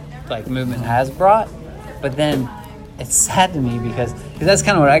faith movement has brought. But then it's sad to me because that's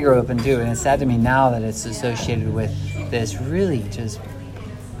kind of what I grew up in too, and it's sad to me now that it's associated with this really just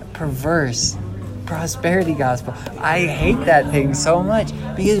perverse prosperity gospel. I hate that thing so much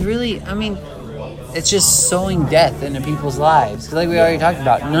because really, it's just sowing death into people's lives. Because like we already talked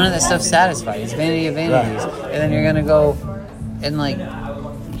about, none of that stuff's satisfied. It's vanity of vanities. Right. And then you're going to go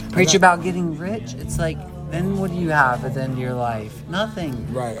and preach about getting rich. It's like, then what do you have at the end of your life?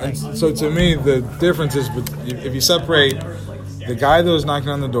 Nothing. Right. So to me, the difference is if you separate the guy that was knocking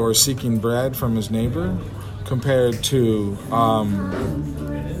on the door seeking bread from his neighbor compared to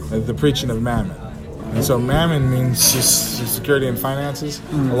the preaching of mammon. And so mammon means just security and finances.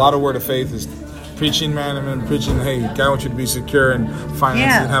 A lot of word of faith is preaching mammon, preaching, hey, God wants you to be secure and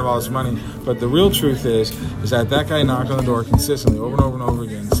finances and have all this money. But the real truth is that guy knocked on the door consistently over and over and over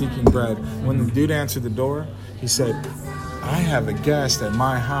again, seeking bread. When the dude answered the door, he said, I have a guest at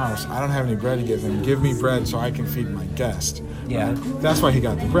my house. I don't have any bread to give him. Give me bread so I can feed my guest. Yeah. Right? That's why he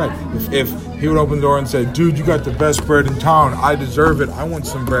got the bread. If he would open the door and say, dude, you got the best bread in town. I deserve it. I want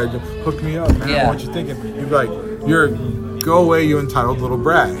some bread. Hook me up, man. Yeah. What you thinking? You'd be like, go away, you entitled little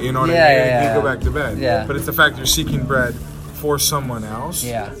brat. You know what I mean? Yeah. You go back to bed. Yeah. But it's the fact you're seeking bread for someone else.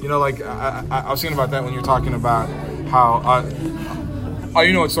 Yeah. I was thinking about that when you're talking about how...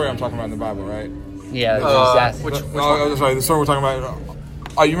 you know what story I'm talking about in the Bible, right? Yeah. The story we're talking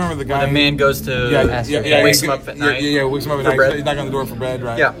about... you remember the guy... When the man goes to wakes him up at night. Yeah, wakes him up at night. Bread. He's knocking on the door for bread,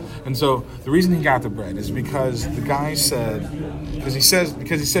 right? Yeah. And so the reason he got the bread is because the guy said... Because he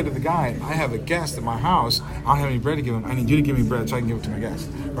said to the guy, I have a guest at my house. I don't have any bread to give him. I need you to give me bread so I can give it to my guest.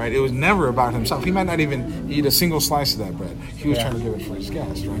 Right? It was never about himself. He might not even eat a single slice of that bread. He was trying to give it for his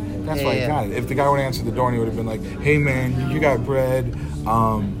guest. Right? That's why he got it. If the guy would have answered the door and he would have been like, hey man, you got bread.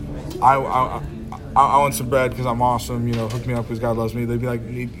 I want some bread because I'm awesome. Hook me up because God loves me. They'd be like,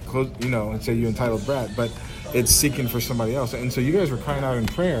 and say you entitled brat. But it's seeking for somebody else. And so you guys were crying out in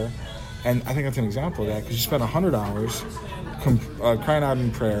prayer. And I think that's an example of that because you spent 100 hours crying out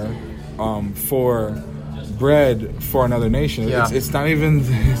in prayer for bread for another nation. Yeah. It's not even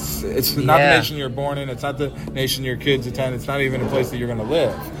it's not the nation you're born in. It's not the nation your kids attend. It's not even a place that you're going to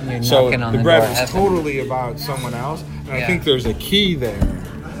live. So the bread was totally about someone else. And I think there's a key there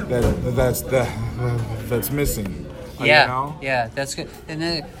that's missing. Yeah, that's good. And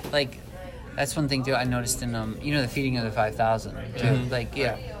then that's one thing too I noticed in the feeding of the 5,000 too. Mm-hmm.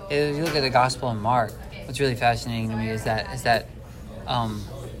 If you look at the Gospel in Mark, what's really fascinating to me is that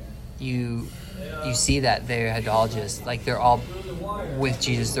you see that they're idolatrous, they're all with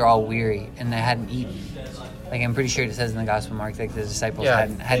Jesus, they're all weary and they hadn't eaten. Like, I'm pretty sure it says in the Gospel of Mark, like, the disciples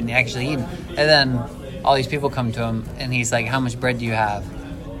hadn't actually eaten. And then all these people come to him, and he's like, how much bread do you have?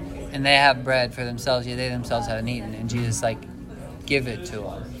 And they have bread for themselves, yet they themselves haven't eaten. And Jesus, like, give it to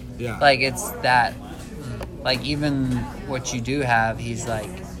them. Yeah. Like, it's that, like, even what you do have, he's like,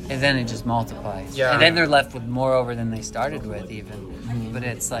 and then it just multiplies. Yeah. And then they're left with more over than they started with, even. Mm-hmm. But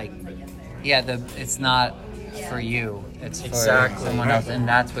it's like, it's not for you. It's for someone else. And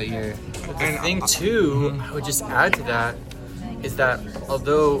that's what you're... The thing, too, I would just add to that, is that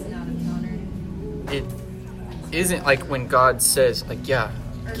although it isn't like when God says, like, give,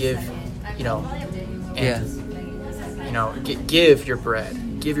 give your bread,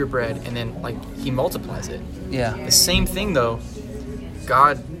 and then, like, he multiplies it. Yeah. The same thing, though,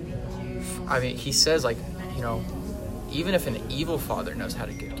 God, he says, like, even if an evil father knows how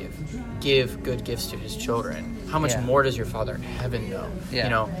to give good gifts to his children, how much more does your Father in heaven know?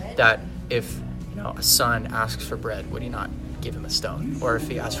 Yeah. That if a son asks for bread, would he not give him a stone? Or if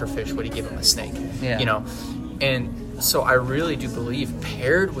he asks for fish, would he give him a snake? Yeah. And so I really do believe,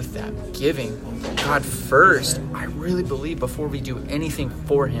 paired with that giving, God first, I really believe before we do anything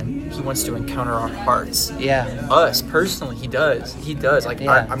for him, he wants to encounter our hearts. Yeah. Us, personally, he does. Like,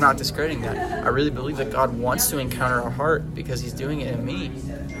 Yeah. I'm not discrediting that. I really believe that God wants to encounter our heart because he's doing it in me.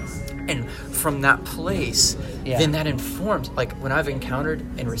 And from that place, then that informs, like, when I've encountered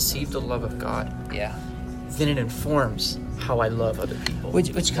and received the love of God, then it informs how I love other people.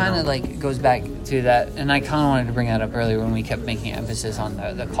 Which kind of like goes back to that, and I kind of wanted to bring that up earlier when we kept making emphasis on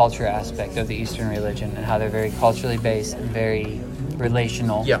the culture aspect of the Eastern religion and how they're very culturally based and very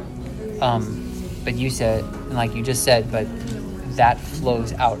relational. Yeah. But you said, and like you just said, but that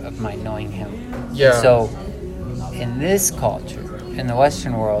flows out of my knowing him. Yeah. So in this culture, in the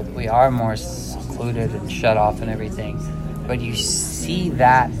Western world, we are more secluded and shut off and everything. But you see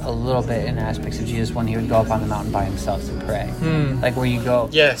that a little bit in aspects of Jesus when he would go up on the mountain by himself to pray. Like where you go.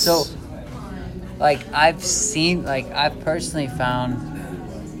 Yes. So, like, I've personally found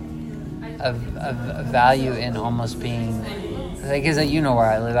a value in almost being, like, because you know where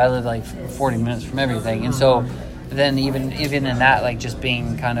I live. I live like 40 minutes from everything. And so then even in that, like, just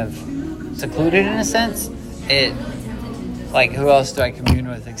being kind of secluded in a sense, it... Like, who else do I commune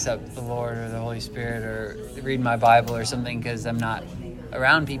with except the Lord or the Holy Spirit or read my Bible or something, because I'm not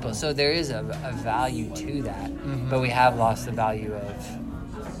around people. So there is a value to that. Mm-hmm. But we have lost the value of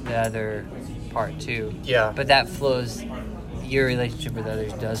the other part too. Yeah. But that flows, your relationship with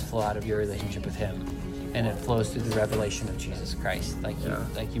others does flow out of your relationship with him. And it flows through the revelation of Jesus Christ, like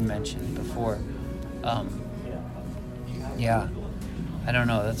you mentioned before. I don't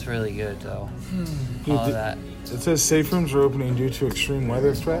know. That's really good, though. All of that. It says safe rooms are opening due to extreme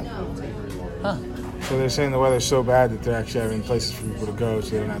weather threat. Huh. So they're saying the weather's so bad that they're actually having places for people to go so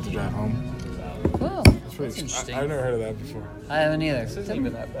they don't have to drive home. Cool. That's interesting. I've never heard of that before. I haven't either. This isn't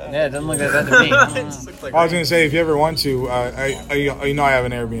even that bad. Yeah, it doesn't look that bad to me. I was going to say, if you ever want to, I have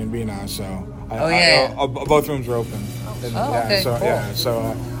an Airbnb now, so both rooms are open. Okay, cool.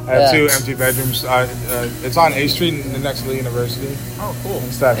 So I have 2 empty bedrooms. It's on A Street next to the university. Oh, cool.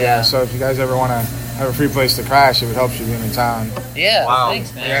 And stuff. Yeah. So if you guys ever want to have a free place to crash, it would help you being in town. Yeah. Wow.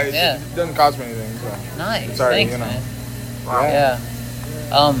 Thanks, man. It doesn't cost me anything. So. Nice. It's already, Thanks, man. Wow.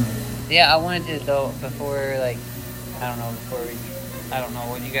 Yeah. I wanted to, though, before, like, I don't know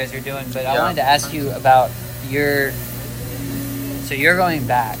what you guys are doing, but I wanted to ask you about so you're going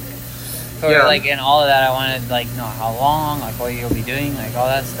back. Like, and all of that, I wanted, like, know how long, like, what you'll be doing, like, all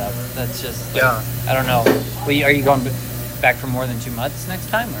that stuff. That's just, like, I don't know. Are you going back for more than 2 months next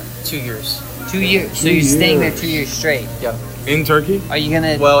time, or 2 years? 2 years. So you're staying there 2 years straight. Yeah. In Turkey? Are you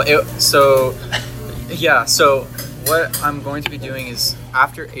gonna? Well, So what I'm going to be doing is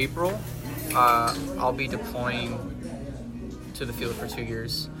after April, I'll be deploying to the field for 2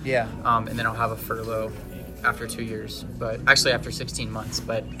 years. Yeah. And then I'll have a furlough after 2 years, but actually after 16 months.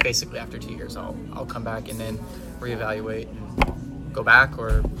 But basically after 2 years, I'll come back and then reevaluate and go back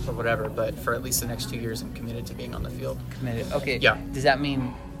or whatever. But for at least the next 2 years, I'm committed to being on the field. Committed. Okay. Yeah. Does that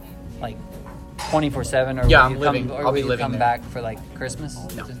mean like 24/7, or yeah, will you come there. back for like Christmas?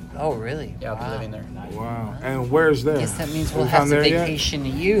 No. Oh, really? Yeah, I'll be living there. Wow. And where's there? I guess that means we'll have to vacation to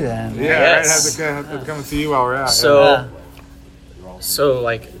you then. Yeah, yes. Right. Have to come to you while we're out. So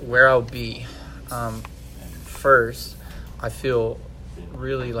like where I'll be. First, I feel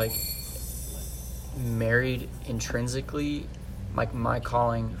really like married intrinsically, like my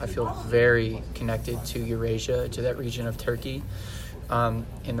calling. I feel very connected to Eurasia, to that region of Turkey,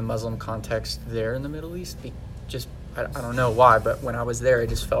 in the Muslim context there in the Middle East. I don't know why, but when I was there, I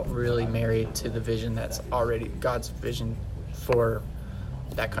just felt really married to the vision that's already God's vision for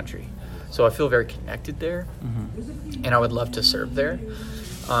that country. So I feel very connected there, and I would love to serve there.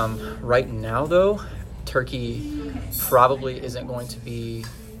 Right now, though, Turkey probably isn't going to be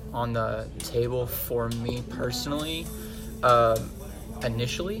on the table for me personally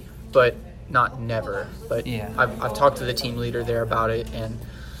initially, but not never. But I've talked to the team leader there about it, and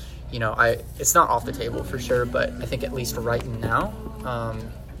it's not off the table for sure, but I think at least right now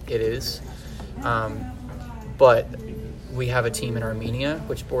it is. But we have a team in Armenia,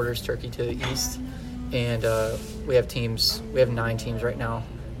 which borders Turkey to the east, and we have 9 teams right now,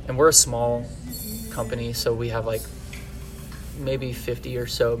 and we're a small company, so we have like maybe 50 or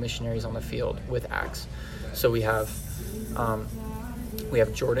so missionaries on the field with Acts. So we have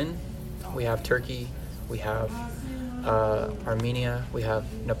Jordan, we have Turkey, we have Armenia, we have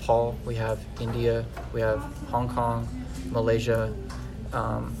Nepal, we have India, we have Hong Kong, Malaysia,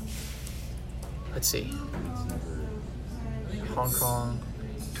 Hong Kong,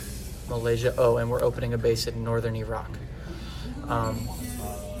 Malaysia, and we're opening a base in northern Iraq.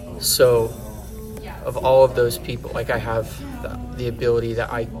 So of all of those people, like I have the ability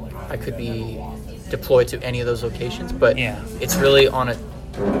that I could be deployed to any of those locations, but it's really on a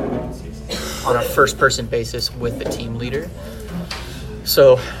first person basis with the team leader.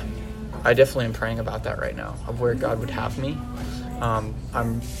 So I definitely am praying about that right now, of where God would have me.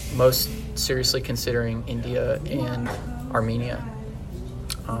 I'm most seriously considering India and Armenia.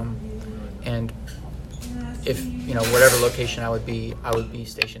 And if, whatever location I would be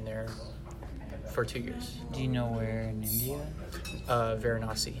stationed there for 2 years. Do you know where in India?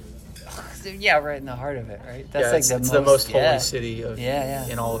 Varanasi. Yeah, right in the heart of it, right? That's the most holy city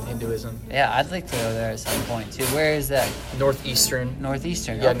in all of Hinduism. Yeah, I'd like to go there at some point too. Where is that? Northeastern.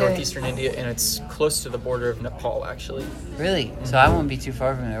 Yeah, okay. Northeastern India, and it's close to the border of Nepal, actually. Really? Mm-hmm. So I won't be too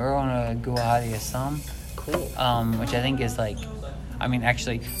far from there. We're going to Guwahati, Assam. Cool. Which I think is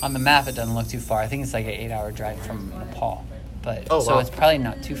actually, on the map it doesn't look too far. I think it's like an 8-hour drive from Nepal. But so it's probably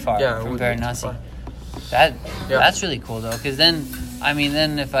not too far from Varanasi. That's really cool though, because then we're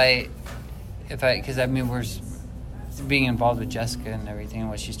being involved with Jessica and everything and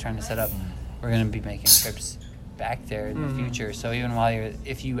what she's trying to set up, we're going to be making trips back there in the future. So even while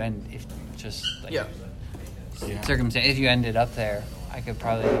if you ended up there, I could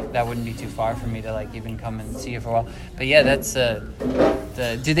that wouldn't be too far for me to like even come and see it for a while. But yeah, that's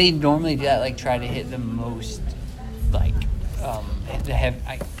do they normally do that, like try to hit the most like I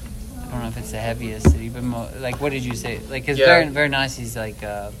don't know if it's the heaviest city, but what did you say? Like, because Varanasi is like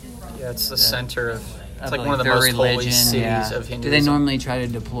it's the center of. It's like one of the most holy cities of Hinduism. Do they normally try to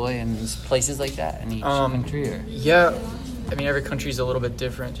deploy in places like that in each country? Or? Yeah, I mean every country is a little bit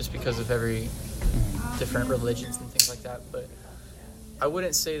different just because of every different religions and things like that. But I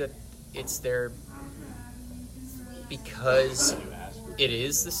wouldn't say that it's there because it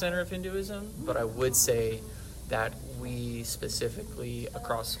is the center of Hinduism, but I would say that we specifically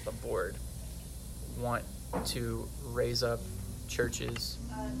across the board want to raise up churches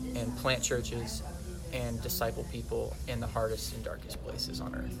and plant churches and disciple people in the hardest and darkest places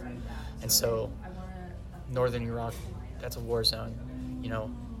on earth. And so northern Iraq, that's a war zone.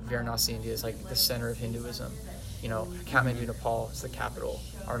 Varanasi, India is like the center of Hinduism. Kathmandu, Nepal is the capital.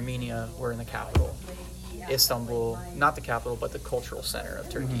 Armenia, we're in the capital. Istanbul, not the capital, but the cultural center of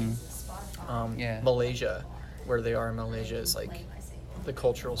Turkey. Malaysia, where they are in Malaysia, is like the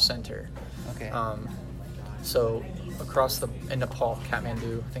cultural center. Okay. So across in Nepal,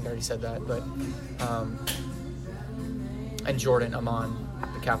 Kathmandu, I think I already said that, but and Jordan, Amman,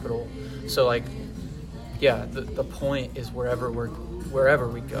 the capital. So the point is wherever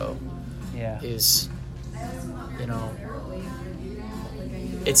we go, is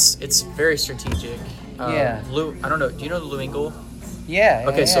it's very strategic. I don't know. Do you know Lou Engle? Yeah.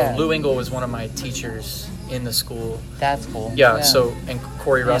 Okay, so Lou Engle was one of my teachers in the school. That's cool. Yeah. So and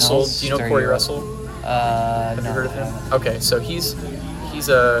Corey Russell. Do you know Corey Russell? Have you heard of him? Okay, so he's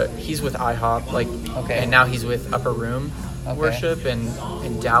with IHOP, and now he's with Upper Room Worship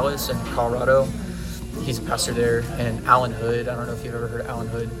in Dallas and Colorado. He's a pastor there. And Alan Hood, I don't know if you've ever heard of Alan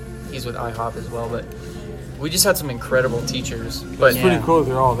Hood. He's with IHOP as well, but we just had some incredible teachers. But it's pretty cool that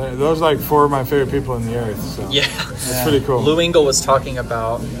they're all there. Those are like 4 of my favorite people on the earth. So it's pretty cool. Lou Engle was talking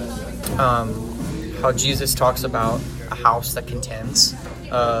about how Jesus talks about a house that contends.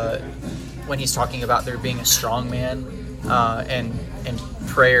 When he's talking about there being a strong man and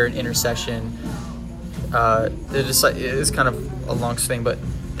prayer and intercession, it is kind of a long thing, but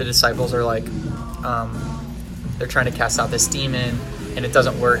the disciples are like, they're trying to cast out this demon and it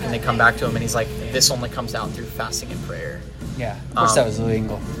doesn't work, and they come back to him and he's like, this only comes out through fasting and prayer. Yeah, of course that was Lou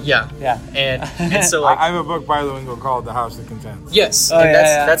Engle. Yeah. And so like I have a book by Lou Engle called The House of Contents. Yes, and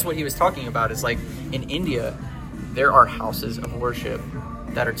that's what he was talking about. Is like in India, there are houses of worship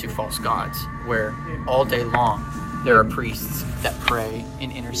that are to false gods, where all day long there are priests that pray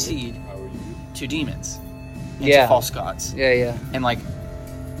and intercede to demons and to false gods. Yeah. And like,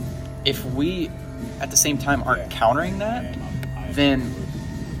 if we at the same time aren't countering that, then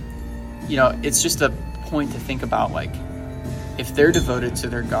it's just a point to think about. Like, if they're devoted to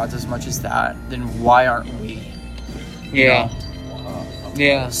their gods as much as that, then why aren't we? Yeah.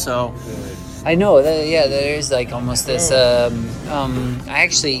 So I know that. Yeah, there is like almost this. I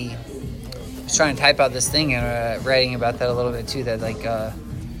actually was trying to type out this thing and writing about that a little bit too. That like the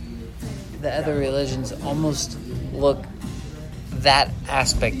other religions almost look, that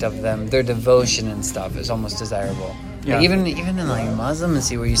aspect of them, their devotion and stuff, is almost desirable. Yeah. Like even in like Muslim, and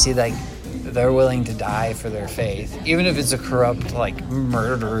see where you see like they're willing to die for their faith, even if it's a corrupt, like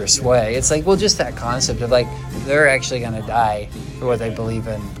murderous way. It's like, well, just that concept of like they're actually going to die for what they believe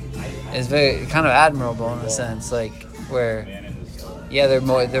in is very kind of admirable in a sense. Like where, yeah,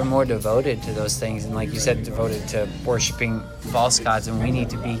 they're more devoted to those things, and like you said, devoted to worshiping false gods, and we need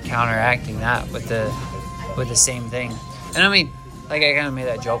to be counteracting that with the same thing. And I mean, like I kind of made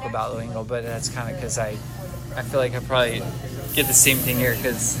that joke about Lou Engle, but that's kind of because I feel like I probably get the same thing here,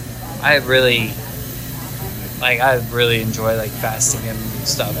 because I really enjoy like fasting and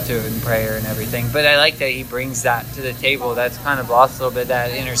stuff too, and prayer and everything. But I like that he brings that to the table. That's kind of lost a little bit,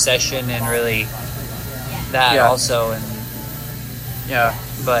 that intercession and really that also. And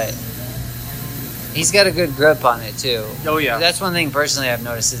but he's got a good grip on it too. Oh yeah, that's one thing personally I've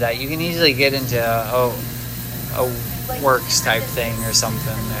noticed, is that you can easily get into a works type thing or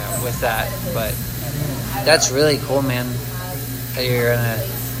something with that. But that's really cool, man, that you're gonna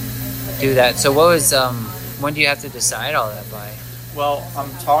do that. So what was when do you have to decide all that by? Well,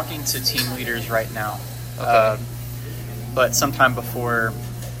 I'm talking to team leaders right now. Okay. But sometime before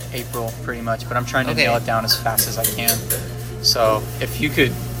April, pretty much. But I'm trying to nail it down as fast as I can. So if you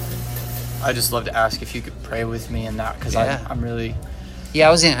could, I'd just love to ask if you could pray with me in that, because I'm really... Yeah,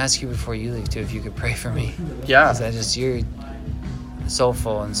 I was going to ask you before you leave, too, if you could pray for me. Yeah. Because you're so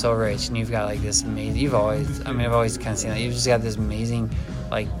full and so rich, and you've got like this amazing... I've always kind of seen that. You've just got this amazing,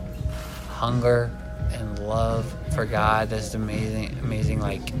 like, hunger and love for God. This amazing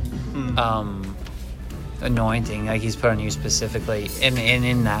like anointing, like he's put on you specifically, and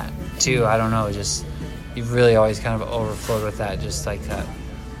in that too, I don't know, just you've really always kind of overflowed with that, just like that,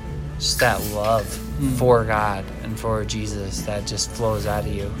 just that love for God and for Jesus that just flows out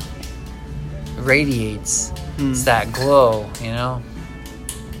of you. It radiates. It's that glow, I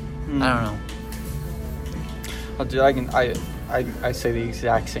don't know. Well, dude, I say the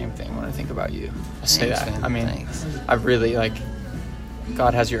exact same thing when I think about you. I say that. Man. I mean, thanks. I really, like,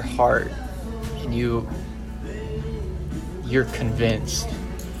 God has your heart, and you're convinced,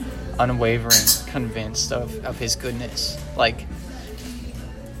 unwavering, convinced of his goodness. Like,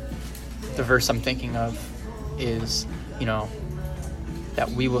 the verse I'm thinking of is, that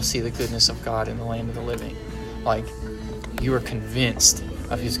we will see the goodness of God in the land of the living. Like, you are convinced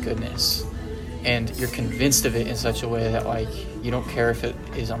of his goodness. And you're convinced of it in such a way that, like, you don't care if it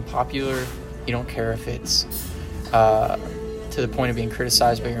is unpopular. You don't care if it's to the point of being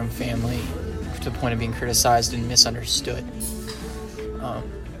criticized by your own family, to the point of being criticized and misunderstood.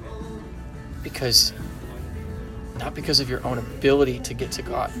 Not because of your own ability to get to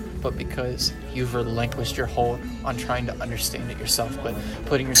God, but because you've relinquished your hold on trying to understand it yourself, but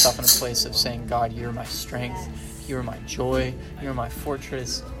putting yourself in a place of saying, God, you're my strength, you're my joy, you're my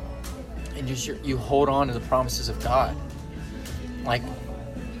fortress. And just you hold on to the promises of God. Like,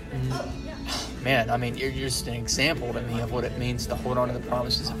 man, I mean, you're just an example to me of what it means to hold on to the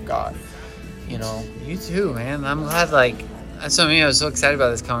promises of God. You too, man. I'm glad. Like, that's what I mean. I was so excited about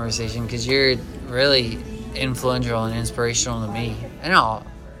this conversation, because you're really influential and inspirational to me. And all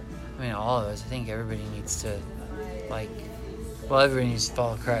of us. I think everybody needs to, everybody needs to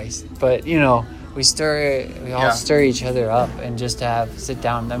follow Christ. But we all stir each other up, and just to sit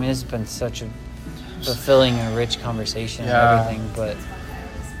down. I mean, this has been such a fulfilling and rich conversation and everything, but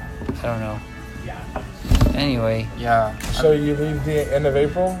I don't know. Anyway. Yeah. So you leave the end of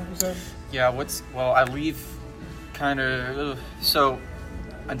April, you said? Yeah, I leave so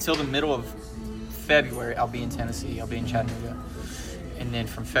until the middle of February, I'll be in Tennessee. I'll be in Chattanooga. And then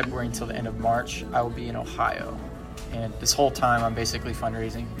from February until the end of March, I will be in Ohio. And this whole time, I'm basically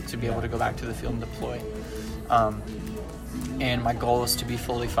fundraising to be able to go back to the field and deploy. And my goal is to be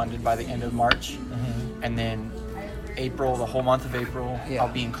fully funded by the end of March. Mm-hmm. And then April, the whole month of April, I'll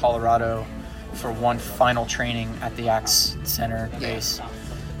be in Colorado. for one final training at the Axe Center base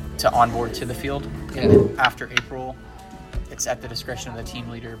to onboard to the field. Yeah. And then after April, it's at the discretion of the team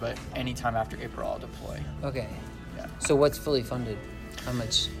leader, but anytime after April, I'll deploy. Okay. Yeah. So what's fully funded? How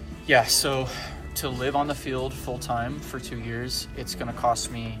much? Yeah, so to live on the field full-time for 2 years, it's going to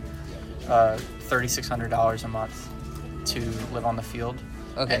cost me $3,600 a month to live on the field.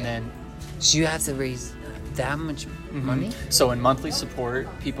 Okay. And then... So you have to raise that much money? So in monthly support,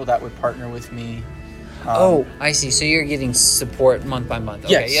 people that would partner with me... I see. So you're getting support month by month.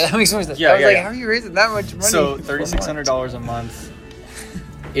 Okay, yes. Yeah, that makes more sense. Yeah, I was like, how are you raising that much money? So $3,600 a month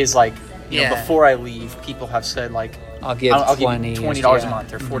is like, you know, before I leave, people have said like, I'll give $20 a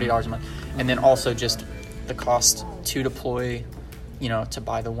month or $40 a month. And then also just the cost to deploy, you know, to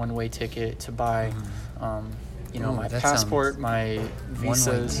buy the one-way ticket, to buy, you know, my passport, my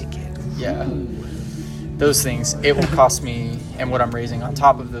visas. One-way ticket. Yeah. Those things, it will cost me, and what I'm raising on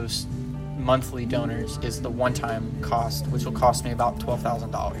top of those monthly donors is the one-time cost, which will cost me about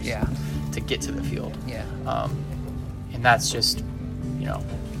 $12,000 to get to the field. Yeah. And that's just, you know,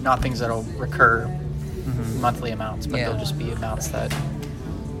 not things that'll recur monthly amounts, but they'll just be amounts that,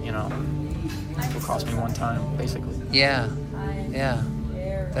 you know, will cost me one time, basically. Yeah. Yeah.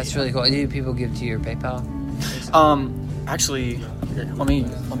 That's really cool. Do people give to your PayPal? Actually, here, let me.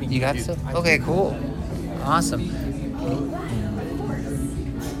 You got stuff? Okay, cool. Awesome.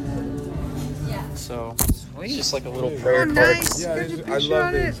 So Sweet. it's just like a little prayer card. Nice. Yeah, I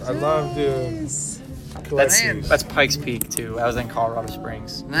love this. I love to collect these. That's Pikes Peak too. I was in Colorado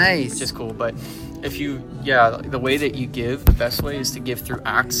Springs. Nice. Which is cool. But if you, the way that you give, the best way is to give through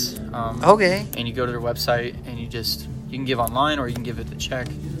Axe. Okay. And you go to their website and you can give online or you can give it the check,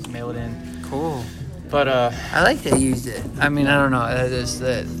 mail it in. Cool. But I like that you used it. I mean, I don't know. That is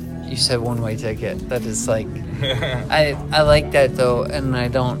that you said one-way ticket. That is like, I like that though, and I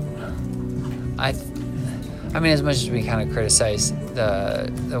don't. I mean, as much as we kind of criticize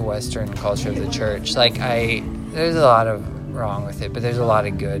the Western culture of the church, like there's a lot of wrong with it, but there's a lot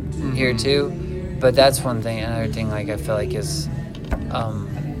of good here too. But that's one thing. Another thing, like I feel like is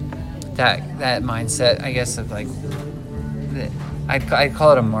that mindset, I guess, of like I'd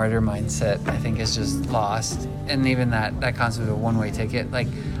call it a martyr mindset. I think is just lost, and even that concept of a one-way ticket. Like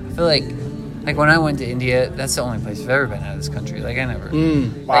I feel like when I went to India, that's the only place I've ever been out of this country. Like I never,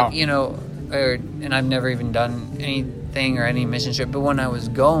 wow. like, you know. And I've never even done anything or any mission trip. But when I was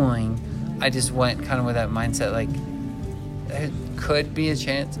going, I just went kind of with that mindset, like, there could be a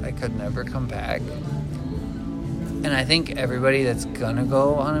chance I could never come back. And I think everybody that's gonna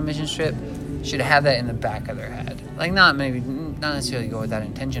go on a mission trip should have that in the back of their head. Like, not necessarily go with that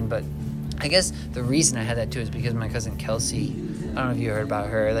intention, but I guess the reason I had that too is because my cousin Kelsey, I don't know if you heard about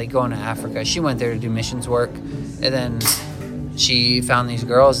her, like going to Africa. She went there to do missions work, and then she found these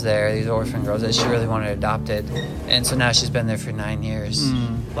girls there, these orphan girls that she really wanted adopted, and so now she's been there for 9 years,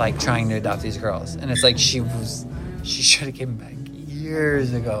 like trying to adopt these girls. And it's like she should have came back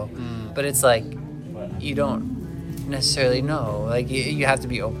years ago, but it's like you don't necessarily know. Like you have to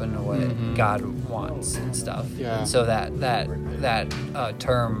be open to what God wants and stuff. Yeah. And so that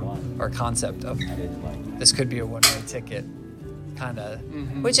term or concept of this could be a one-way ticket, kind of,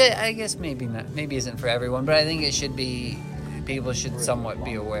 which I guess maybe isn't for everyone, but I think it should be. People should somewhat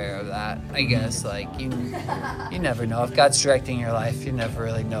be aware of that, I guess. Like you never know if God's directing your life. You never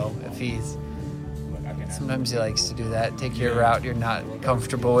really know if He's. Sometimes He likes to do that. Take your route you're not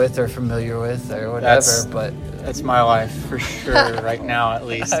comfortable with or familiar with or whatever. But that's my life for sure. Right now, at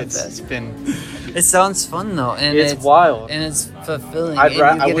least it's been. It sounds fun though, and it's wild and it's fulfilling.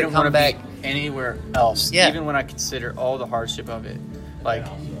 I wouldn't want to be anywhere else. Yeah. Even when I consider all the hardship of it, like.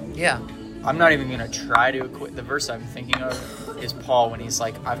 Yeah. I'm not even going to try to equate. The verse I'm thinking of is Paul when he's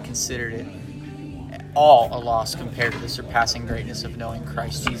like, I've considered it all a loss compared to the surpassing greatness of knowing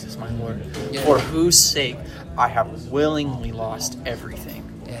Christ Jesus, my Lord, for whose sake I have willingly lost everything.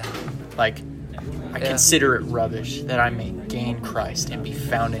 Yeah. Like, I consider it rubbish that I may gain Christ and be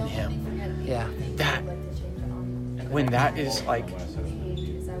found in Him. Yeah. When that is like,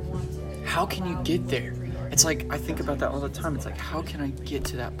 how can you get there? It's like, I think about that all the time. It's like, how can I get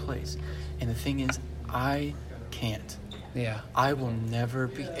to that place? And the thing is, I can't. Yeah. I will never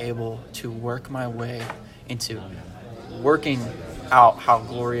be able to work my way into working out how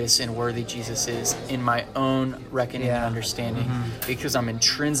glorious and worthy Jesus is in my own reckoning and understanding because I'm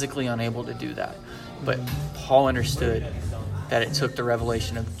intrinsically unable to do that. But Paul understood that it took the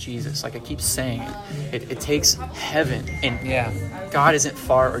revelation of Jesus. Like I keep saying, it takes heaven. And God isn't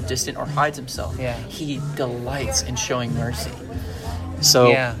far or distant or hides Himself. Yeah. He delights in showing mercy. So,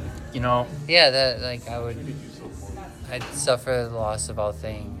 you know. Yeah, that like I'd suffer the loss of all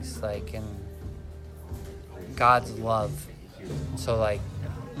things, like, and God's love. So like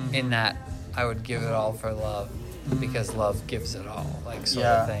in that, I would give it all for love because love gives it all, like sort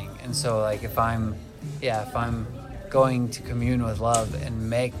of thing. And so like if I'm going to commune with love and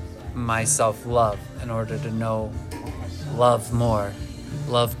make myself love in order to know love more,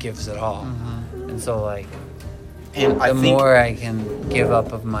 love gives it all. And so like the more I can give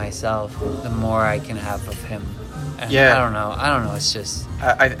up of myself, the more I can have of him. And I don't know, it's just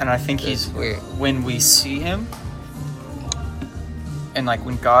I think he's weird. When we see him, and like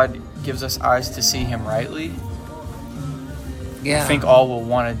when God gives us eyes to see him rightly, I think all we'll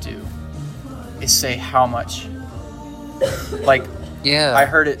want to do is say how much. Like, I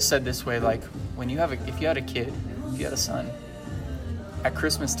heard it said this way: like when you have if you had a son, at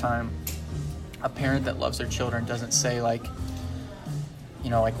Christmas time, a parent that loves their children doesn't say like,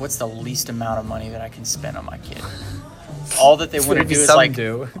 like what's the least amount of money that I can spend on my kid. All that they want to do is like,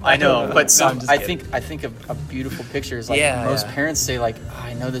 I know, but I think a beautiful picture is like most parents say like,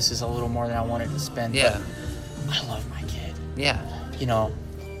 I know this is a little more than I wanted to spend, but I love my kid.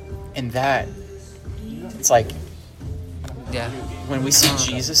 And that, it's like, when we see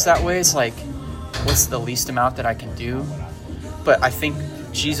Jesus that way, it's like, what's the least amount that I can do? But I think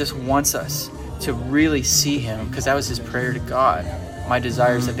Jesus wants us to really see him, because that was his prayer to God. My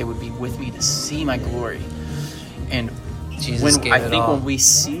desire is that they would be with me to see my glory. And Jesus when we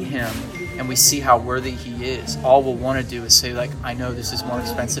see him and we see how worthy he is, all we'll want to do is say like, I know this is more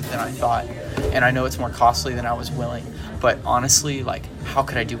expensive than I thought, and I know it's more costly than I was willing, but honestly, like, how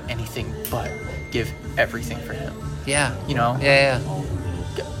could I do anything but give everything for him?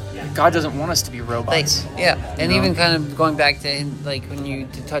 God doesn't want us to be robots. And even kind of going back to like when you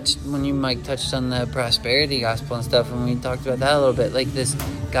Mike touched on the prosperity gospel and stuff, and we talked about that a little bit. Like this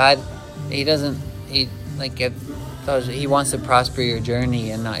God, he wants to prosper your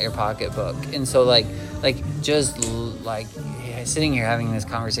journey and not your pocketbook. And so like just like sitting here having this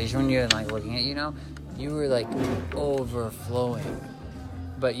conversation when you're like looking at you were like overflowing,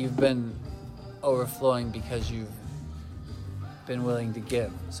 but you've been overflowing because you've been willing to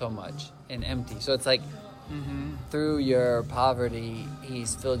give so much and empty. So it's like through your poverty,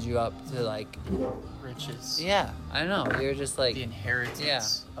 he's filled you up to like riches. I know. You're just like the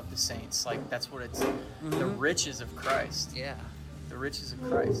inheritance of the saints. Like that's what it's the riches of Christ. The riches of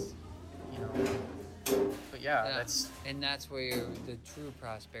Christ. But that's where the true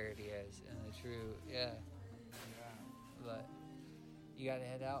prosperity is, and the true But you gotta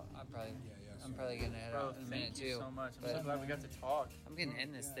head out. I'm probably gonna head out in a minute too. Thank you so much. I'm so glad we got to talk. I'm gonna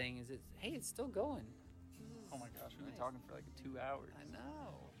end this thing. It's still going. Oh my gosh, we've been talking for like 2 hours. I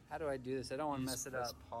know. How do I do this? I don't want to mess it up.